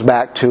all goes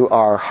back to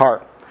our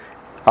heart.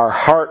 Our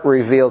heart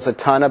reveals a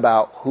ton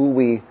about who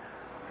we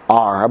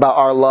are, about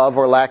our love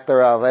or lack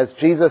thereof. As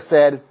Jesus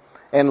said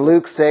in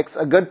Luke 6,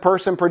 a good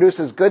person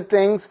produces good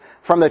things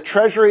from the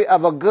treasury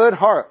of a good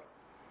heart.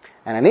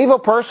 And an evil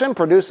person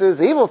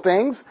produces evil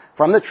things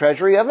from the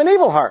treasury of an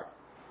evil heart.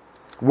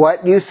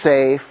 What you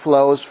say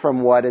flows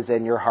from what is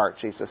in your heart,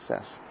 Jesus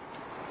says.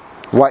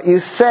 What you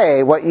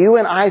say, what you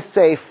and I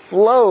say,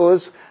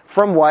 flows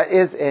from what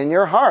is in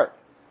your heart.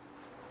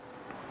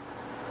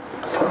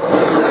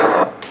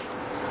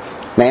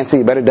 Nancy,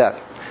 you better duck.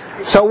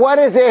 So what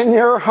is in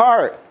your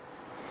heart?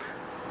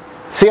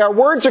 See, our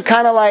words are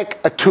kind of like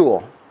a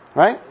tool,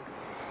 right?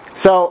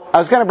 So I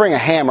was going to bring a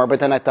hammer, but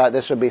then I thought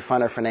this would be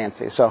funner for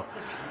Nancy. So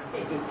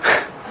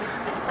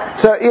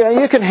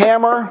you can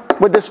hammer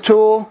with this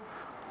tool,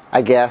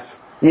 I guess.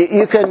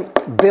 You can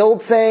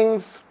build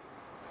things.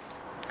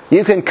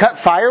 You can cut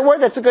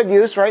firewood. That's a good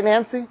use, right,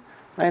 Nancy?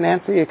 Right,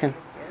 Nancy? You can.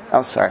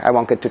 Oh, sorry. I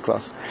won't get too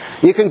close.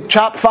 You can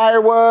chop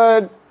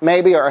firewood,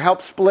 maybe, or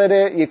help split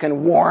it. You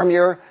can warm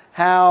your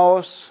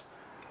house.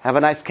 Have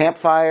a nice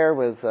campfire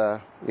with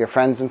your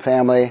friends and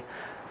family.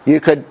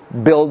 You could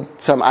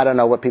build some, I don't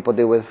know what people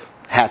do with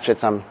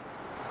hatchets. I'm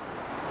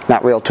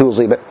not real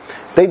toolsy, but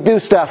they do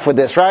stuff with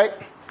this, right?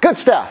 Good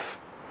stuff.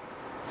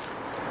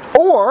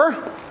 Or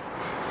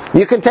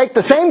you can take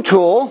the same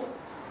tool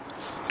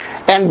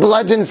and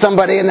bludgeon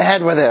somebody in the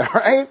head with it,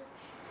 right?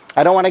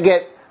 I don't want to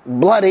get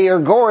bloody or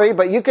gory,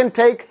 but you can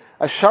take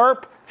a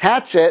sharp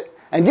hatchet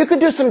and you could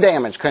do some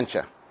damage, couldn't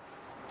you?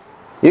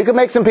 You could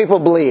make some people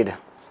bleed.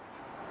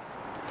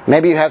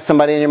 Maybe you have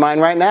somebody in your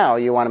mind right now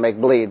you want to make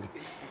bleed.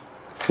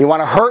 You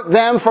want to hurt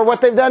them for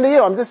what they've done to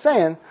you. I'm just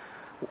saying.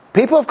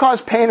 People have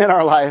caused pain in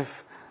our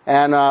life,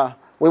 and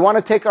we want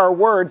to take our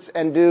words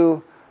and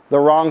do the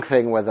wrong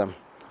thing with them.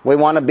 We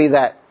want to be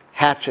that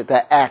hatchet,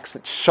 that axe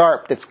that's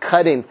sharp, that's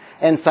cutting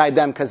inside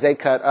them because they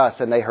cut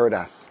us and they hurt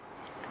us.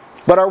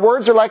 But our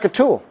words are like a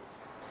tool.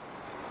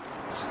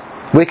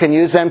 We can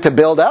use them to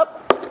build up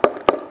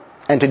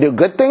and to do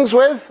good things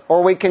with,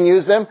 or we can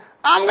use them,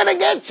 I'm going to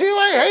get you,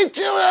 I hate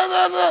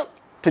you,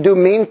 to do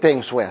mean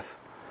things with.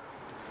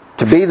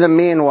 To be the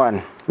mean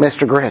one,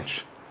 Mr.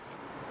 Grinch.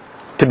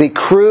 To be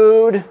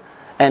crude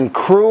and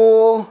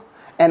cruel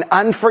and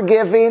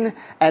unforgiving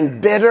and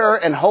bitter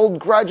and hold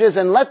grudges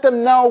and let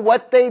them know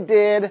what they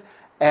did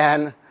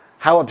and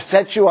how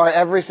upset you are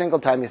every single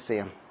time you see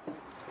them.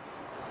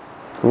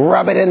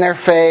 Rub it in their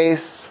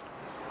face.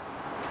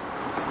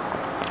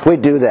 We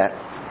do that.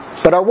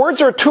 But our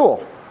words are a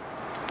tool.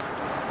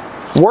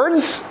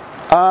 Words,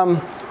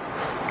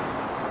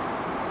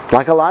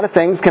 like a lot of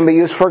things, can be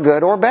used for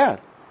good or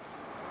bad.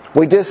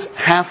 We just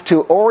have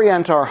to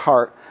orient our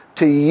heart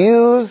to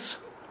use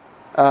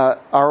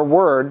our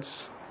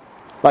words,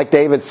 like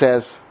David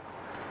says,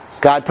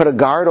 God, put a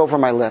guard over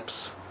my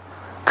lips.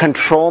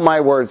 Control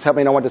my words. Help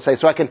me know what to say.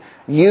 So I can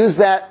use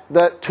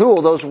that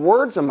tool, those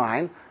words of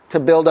mine, to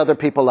build other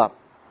people up.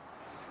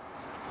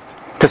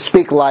 To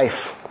speak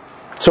life.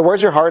 So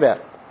where's your heart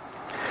at?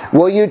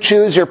 Will you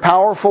choose your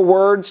powerful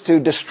words to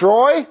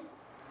destroy?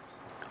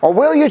 Or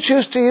will you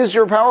choose to use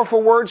your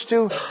powerful words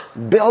to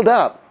build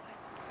up,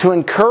 to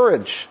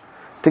encourage,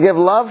 to give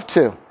love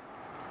to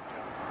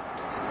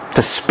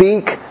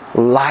speak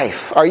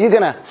life? Are you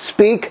going to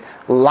speak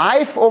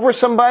life over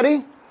somebody?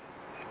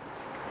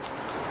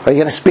 Or are you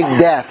going to speak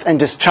death and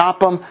just chop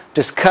them,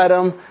 just cut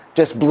them,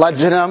 just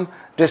bludgeon them,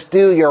 just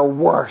do your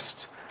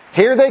worst?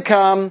 Here they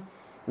come.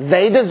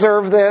 They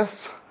deserve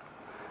this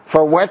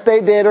for what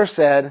they did or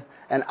said,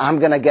 and I'm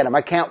going to get them.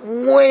 I can't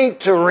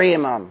wait to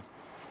ream them.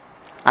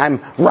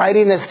 I'm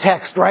writing this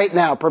text right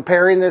now,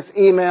 preparing this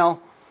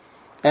email,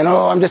 And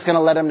I'm just going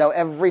to let them know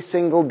every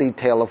single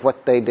detail of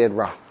what they did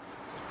wrong.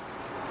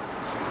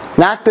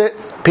 Not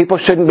that people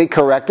shouldn't be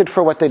corrected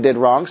for what they did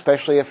wrong,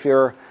 especially if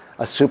you're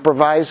a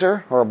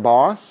supervisor or a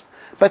boss.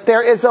 But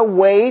there is a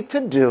way to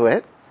do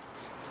it,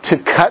 to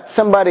cut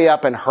somebody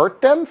up and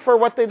hurt them for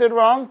what they did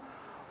wrong,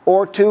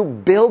 or to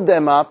build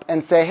them up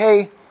and say,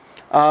 hey,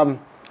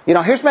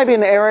 here's maybe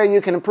an area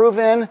you can improve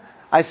in.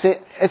 I see.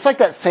 It's like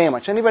that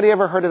sandwich. Anybody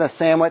ever heard of the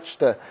sandwich,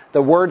 the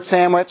word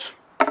sandwich?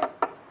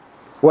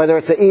 Whether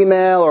it's an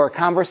email or a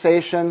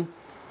conversation,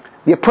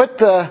 you put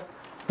the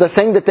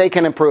thing that they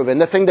can improve in,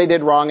 the thing they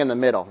did wrong in the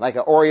middle, like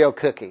an Oreo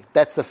cookie.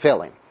 That's the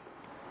filling.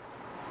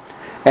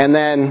 And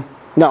then,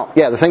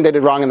 the thing they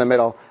did wrong in the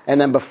middle.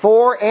 And then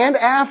before and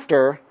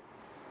after,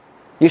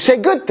 you say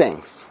good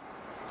things.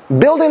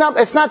 Building up,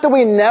 it's not that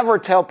we never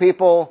tell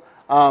people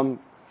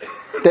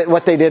that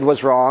what they did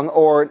was wrong,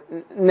 or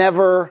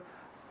never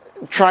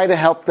try to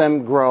help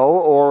them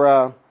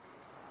grow,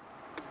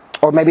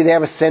 or maybe they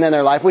have a sin in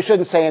their life. We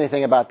shouldn't say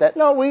anything about that.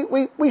 No,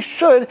 we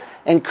should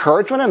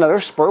encourage one another,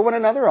 spur one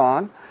another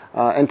on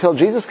until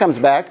Jesus comes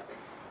back.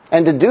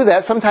 And to do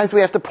that, sometimes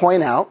we have to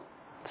point out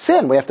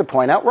sin. We have to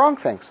point out wrong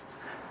things.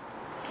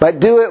 But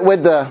do it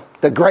with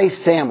the grace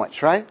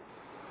sandwich, right?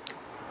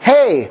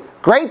 Hey,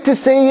 great to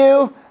see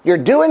you. You're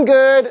doing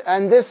good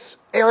in this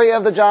area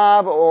of the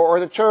job or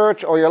the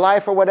church or your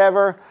life or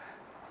whatever.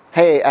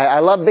 Hey, I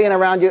love being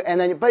around you.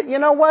 But you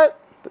know what?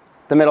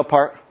 The middle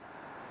part.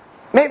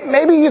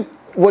 Maybe you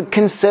would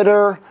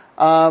consider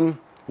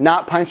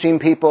not punching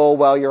people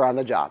while you're on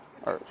the job.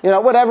 Or,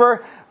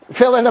 whatever.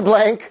 Fill in the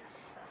blank.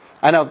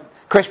 I know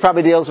Chris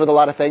probably deals with a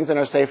lot of things in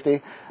our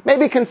safety.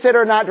 Maybe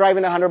consider not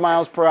driving 100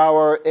 miles per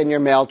hour in your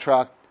mail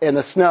truck in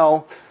the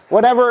snow.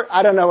 Whatever.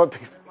 I don't know what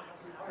people...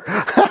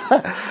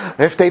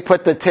 if they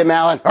put the Tim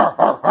Allen,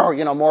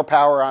 more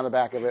power on the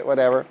back of it,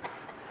 whatever.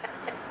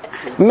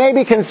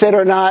 Maybe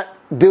consider not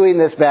doing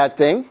this bad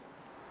thing.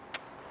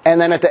 And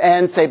then at the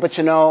end say, but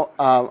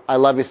I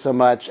love you so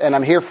much and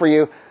I'm here for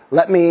you.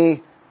 Let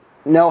me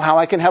know how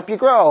I can help you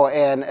grow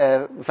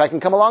and if I can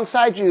come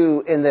alongside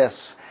you in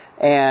this.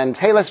 And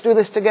hey, let's do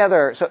this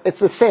together. So it's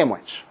the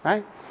sandwich,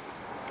 right?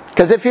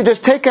 Because if you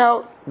just take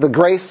out the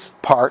grace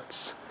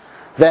parts,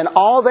 then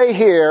all they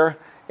hear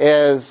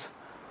is,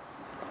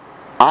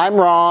 I'm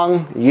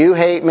wrong, you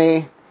hate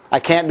me,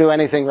 I can't do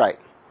anything right.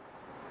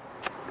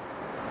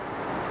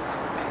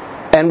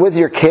 And with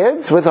your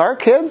kids, with our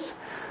kids,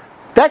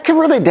 that can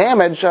really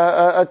damage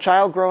a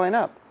child growing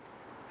up,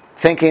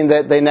 thinking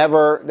that they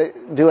never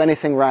do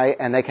anything right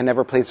and they can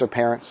never please their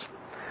parents.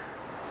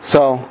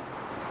 So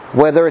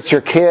whether it's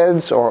your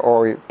kids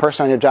or your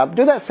person on your job,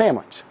 do that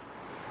sandwich.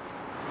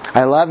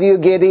 I love you,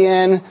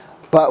 Gideon,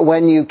 but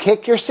when you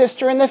kick your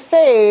sister in the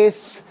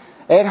face,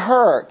 it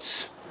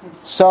hurts.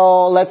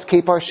 So let's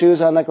keep our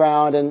shoes on the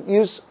ground and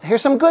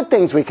here's some good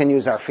things we can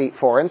use our feet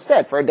for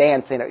instead, for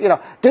dancing.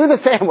 Do the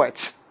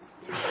sandwich.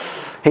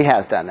 He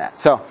has done that.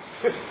 So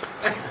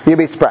you'd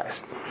be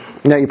surprised.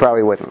 No, you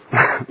probably wouldn't.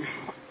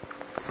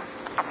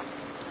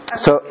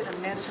 So,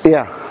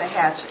 yeah. The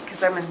hatchet,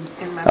 because I'm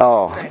in my...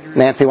 Oh,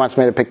 Nancy wants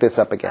me to pick this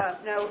up again.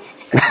 No.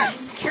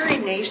 Carrie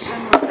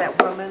Nation was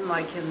that woman,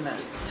 like in the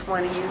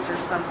 20s or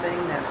something,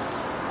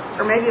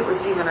 or maybe it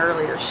was even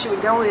earlier. She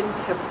would go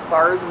into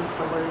bars and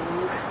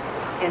saloons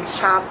and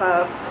chop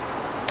up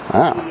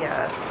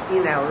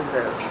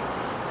the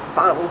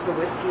bottles of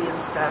whiskey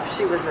and stuff.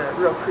 She was a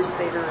real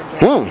crusader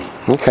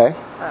against okay.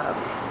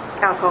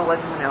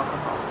 Alcoholism and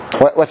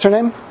alcohol. What's her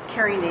name?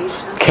 Carrie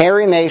Nation.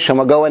 Carrie Nation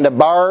will go into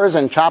bars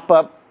and chop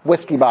up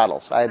whiskey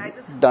bottles. I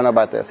don't know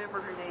about this.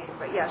 Remember her name,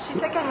 but yeah, she'd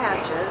take a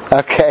hatchet.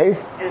 Okay.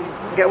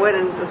 And go in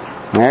and just...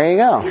 There you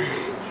go.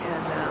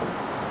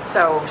 And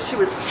so she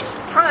was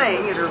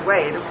trying in her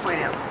way to point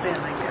out sin,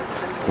 I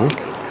guess.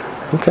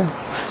 Okay.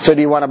 So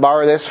do you want to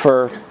borrow this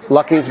for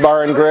Lucky's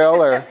Bar and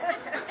Grill, or?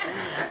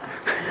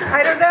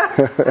 I don't know.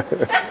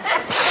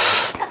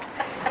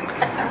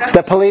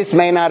 The police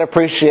may not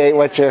appreciate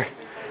what you're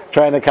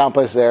trying to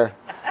accomplish there.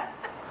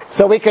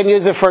 So we can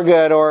use it for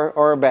good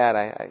or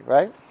bad,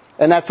 right?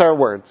 And that's our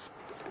words.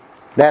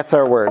 That's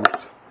our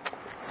words.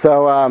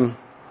 So,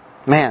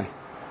 man,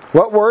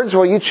 what words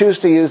will you choose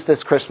to use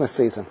this Christmas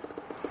season?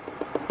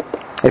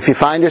 If you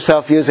find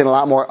yourself using a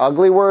lot more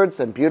ugly words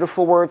than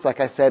beautiful words, like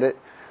I said,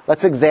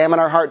 let's examine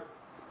our heart.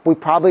 We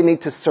probably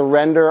need to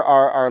surrender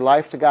our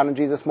life to God and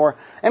Jesus more.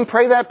 And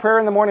pray that prayer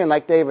in the morning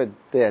like David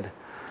did.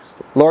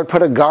 Lord,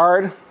 put a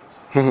guard.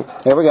 Here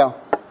we go.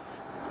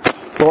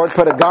 Lord,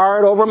 put a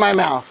guard over my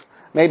mouth.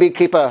 Maybe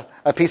keep a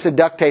piece of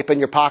duct tape in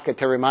your pocket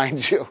to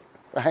remind you.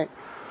 Right?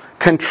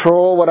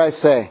 Control what I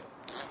say.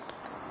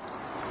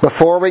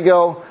 Before we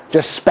go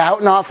just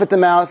spouting off at the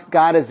mouth,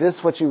 God, is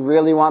this what you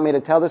really want me to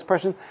tell this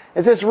person?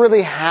 Is this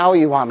really how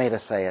you want me to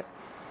say it?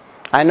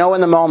 I know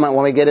in the moment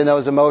when we get in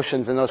those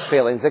emotions and those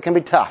feelings, it can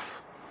be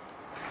tough.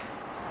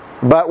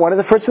 But one of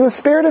the fruits of the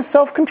Spirit is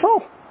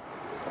self-control.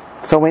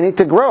 So we need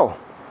to grow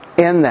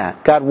in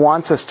that. God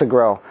wants us to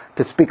grow,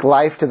 to speak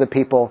life to the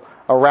people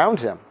around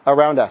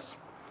us,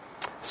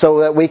 so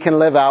that we can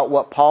live out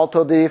what Paul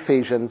told the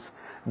Ephesians.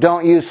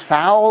 Don't use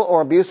foul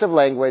or abusive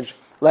language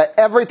let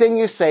everything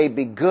you say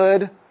be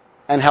good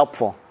and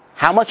helpful.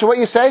 How much of what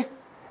you say?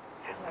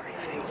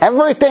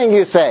 Everything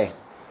you say.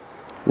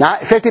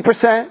 Not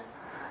 50%,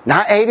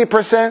 not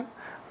 80%.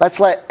 Let's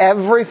let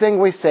everything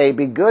we say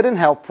be good and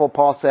helpful,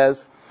 Paul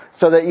says,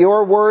 so that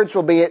your words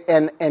will be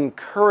an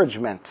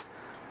encouragement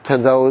to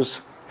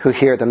those who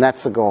hear them.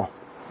 That's the goal.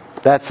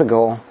 That's the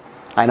goal.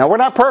 I know we're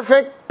not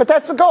perfect, but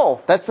that's the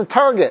goal. That's the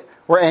target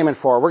we're aiming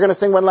for. We're going to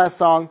sing one last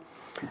song.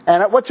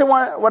 And what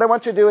I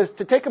want you to do is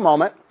to take a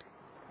moment,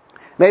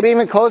 maybe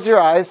even close your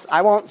eyes.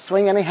 I won't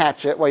swing any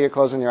hatchet while you're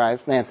closing your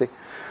eyes, Nancy.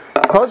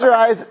 Close your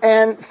eyes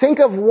and think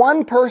of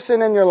one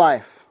person in your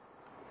life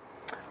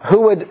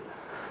who would,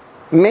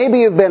 maybe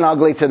you've been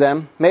ugly to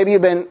them. Maybe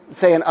you've been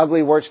saying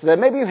ugly words to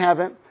them. Maybe you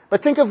haven't.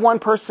 But think of one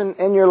person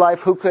in your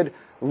life who could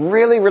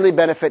really, really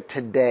benefit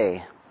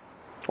today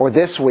or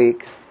this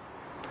week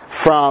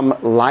from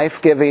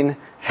life-giving,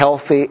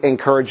 healthy,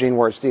 encouraging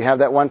words. Do you have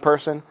that one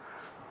person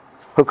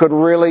who could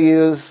really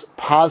use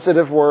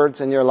positive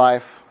words in your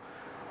life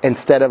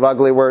instead of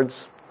ugly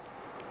words?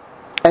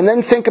 And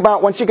then think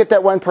about, once you get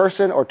that one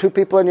person or two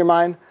people in your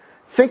mind,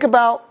 think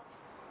about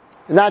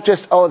not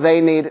just, oh,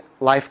 they need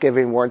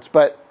life-giving words,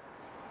 but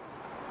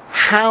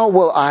how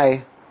will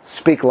I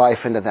speak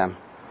life into them?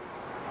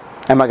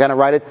 Am I going to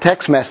write a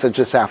text message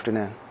this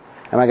afternoon?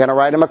 Am I going to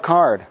write them a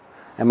card?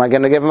 Am I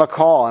going to give them a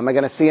call? Am I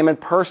going to see them in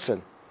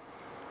person?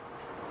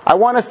 I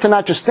want us to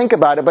not just think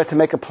about it, but to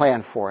make a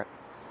plan for it.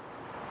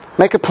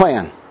 Make a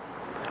plan.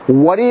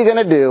 What are you going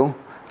to do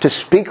to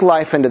speak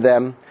life into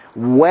them?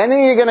 When are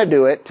you going to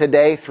do it?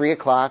 Today, 3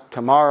 o'clock,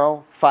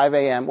 tomorrow, 5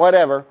 a.m.,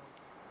 whatever.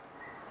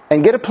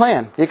 And get a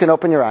plan. You can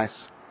open your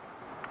eyes.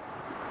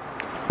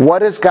 What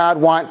does God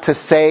want to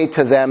say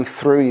to them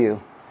through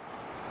you?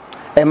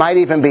 It might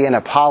even be an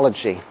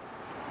apology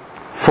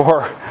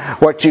for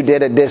what you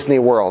did at Disney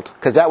World,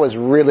 because that was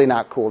really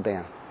not cool,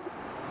 Dan.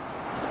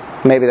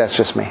 Maybe that's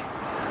just me.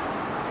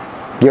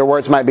 Your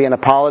words might be an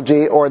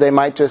apology, or they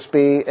might just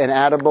be an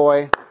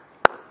attaboy,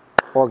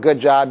 or good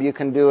job, you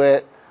can do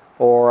it,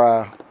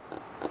 or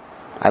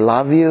I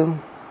love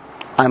you,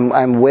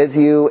 I'm with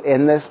you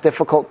in this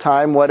difficult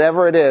time,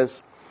 whatever it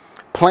is.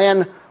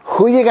 Plan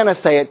who you're going to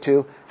say it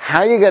to,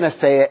 how you're going to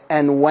say it,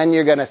 and when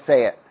you're going to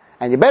say it.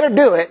 And you better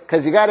do it,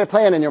 because you got a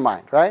plan in your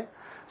mind, right?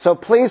 So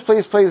please,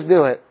 please, please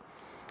do it.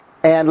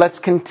 And let's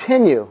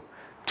continue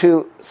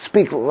to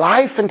speak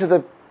life into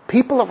the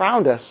people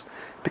around us,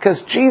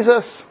 because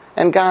Jesus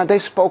and God, they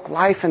spoke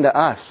life into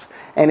us,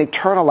 and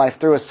eternal life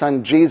through His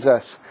Son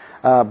Jesus,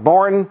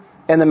 born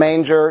in the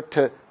manger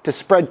to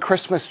spread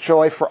Christmas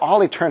joy for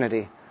all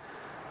eternity.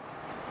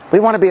 We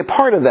want to be a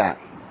part of that.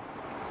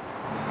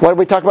 What did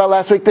we talk about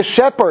last week? The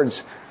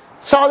shepherds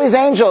saw these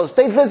angels.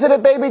 They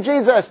visited baby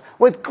Jesus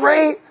with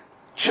great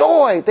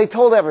joy. They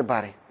told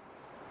everybody.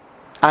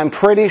 I'm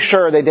pretty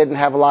sure they didn't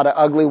have a lot of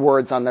ugly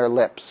words on their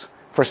lips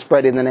for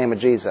spreading the name of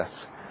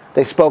Jesus.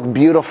 They spoke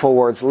beautiful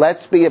words.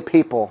 Let's be a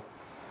people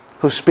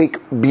who speak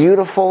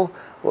beautiful,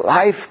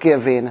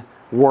 life-giving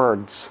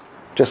words,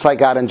 just like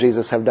God and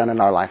Jesus have done in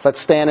our life.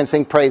 Let's stand and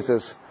sing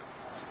praises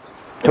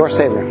to our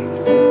Savior.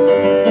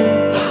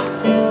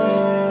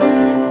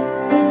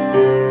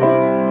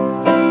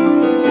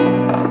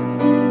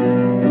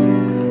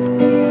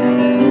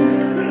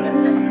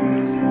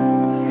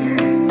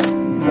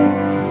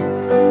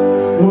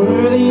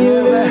 Worthy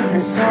of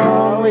every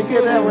song we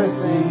could ever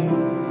sing,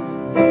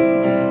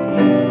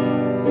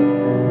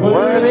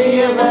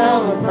 worthy of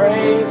all the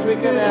praise we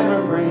could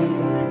ever bring,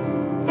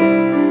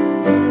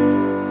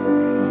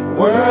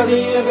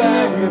 worthy of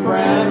every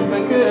breath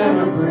we could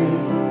ever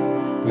breathe.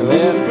 We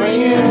live for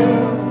you.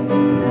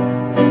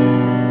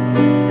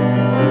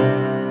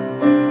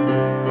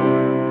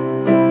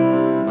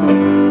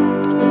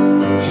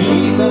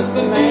 Jesus,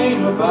 the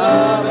name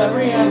above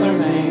every other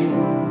name.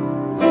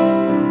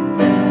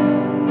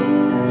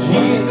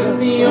 Jesus,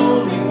 the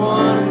only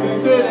one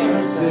who could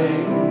ever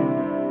save.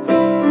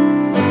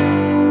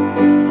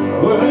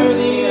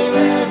 Worthy of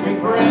every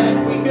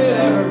breath we could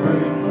ever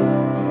breathe.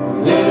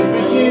 We live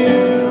for you.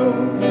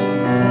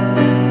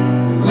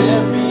 We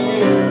live for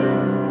you.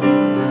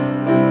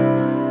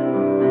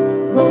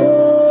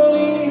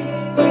 Holy,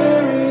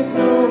 there is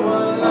no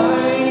one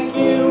like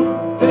you.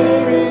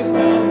 There is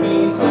none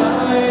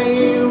beside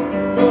you.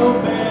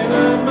 Open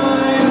up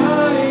my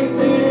eyes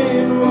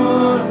in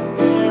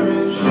wonder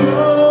and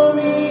show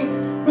me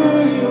who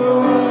you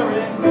are.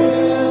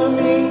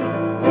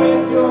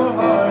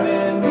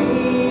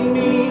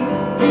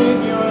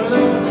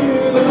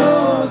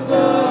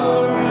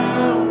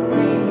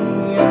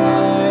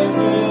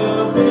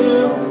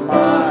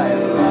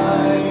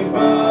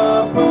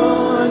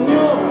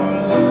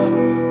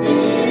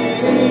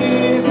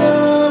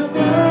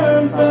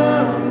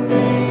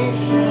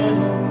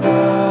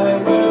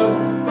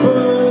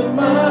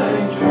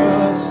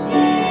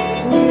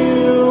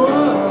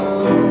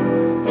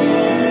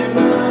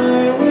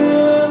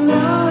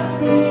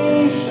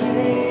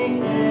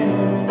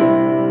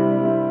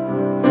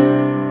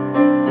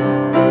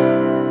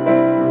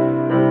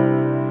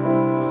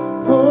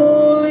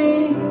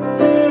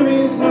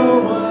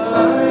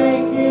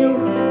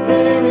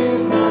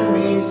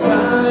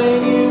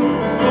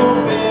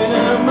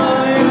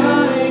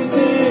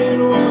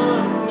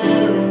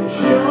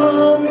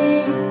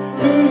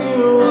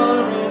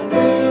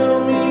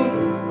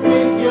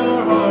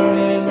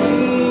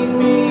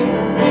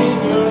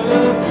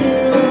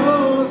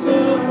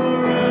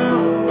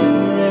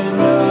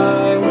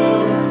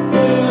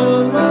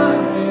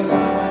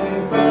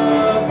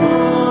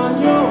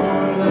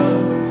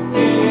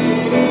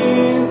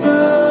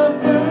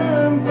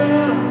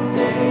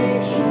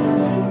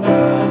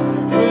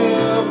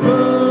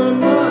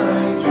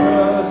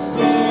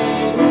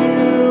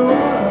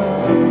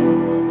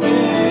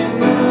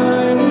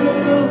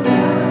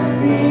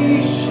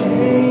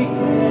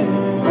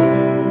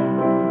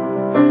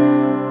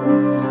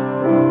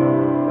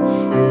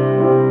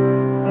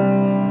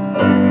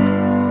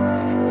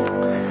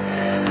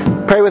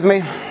 Pray with me.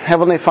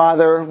 Heavenly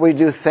Father, we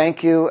do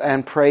thank you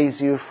and praise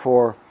you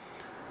for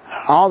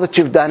all that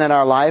you've done in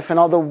our life and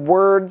all the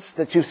words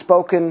that you've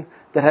spoken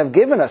that have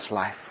given us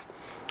life.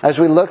 As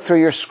we look through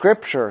your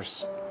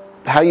scriptures,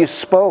 how you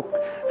spoke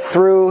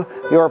through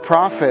your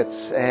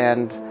prophets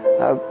and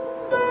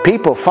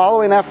people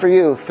following after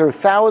you through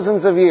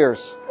thousands of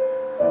years,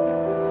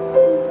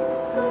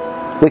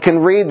 we can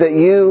read that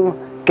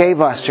you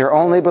gave us your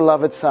only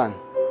beloved Son,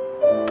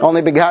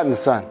 only begotten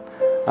Son,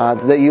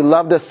 that you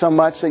loved us so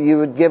much that you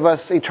would give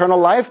us eternal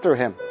life through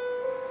Him.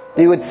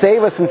 That you would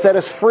save us and set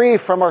us free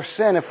from our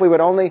sin if we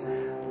would only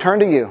turn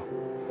to you,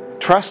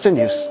 trust in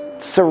you,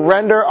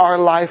 surrender our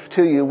life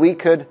to you. We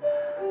could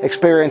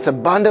experience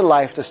abundant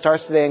life that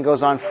starts today and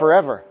goes on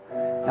forever.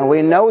 And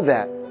we know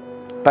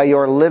that by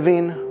your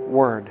living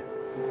word.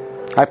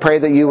 I pray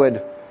that you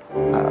would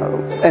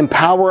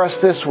empower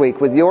us this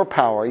week with your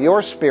power,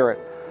 your Spirit,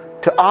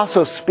 to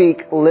also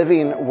speak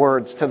living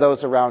words to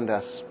those around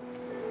us.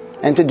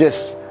 And to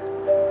just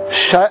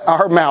shut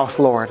our mouth,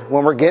 Lord,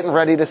 when we're getting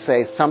ready to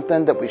say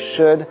something that we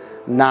should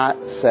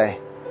not say.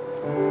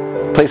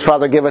 Please,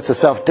 Father, give us the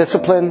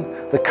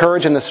self-discipline, the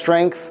courage, and the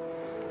strength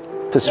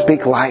to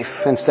speak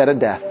life instead of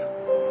death.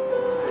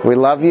 We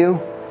love you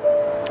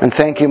and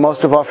thank you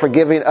most of all for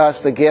giving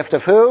us the gift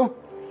of who?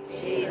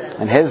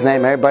 Jesus. In His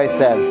name, everybody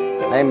said,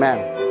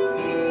 amen.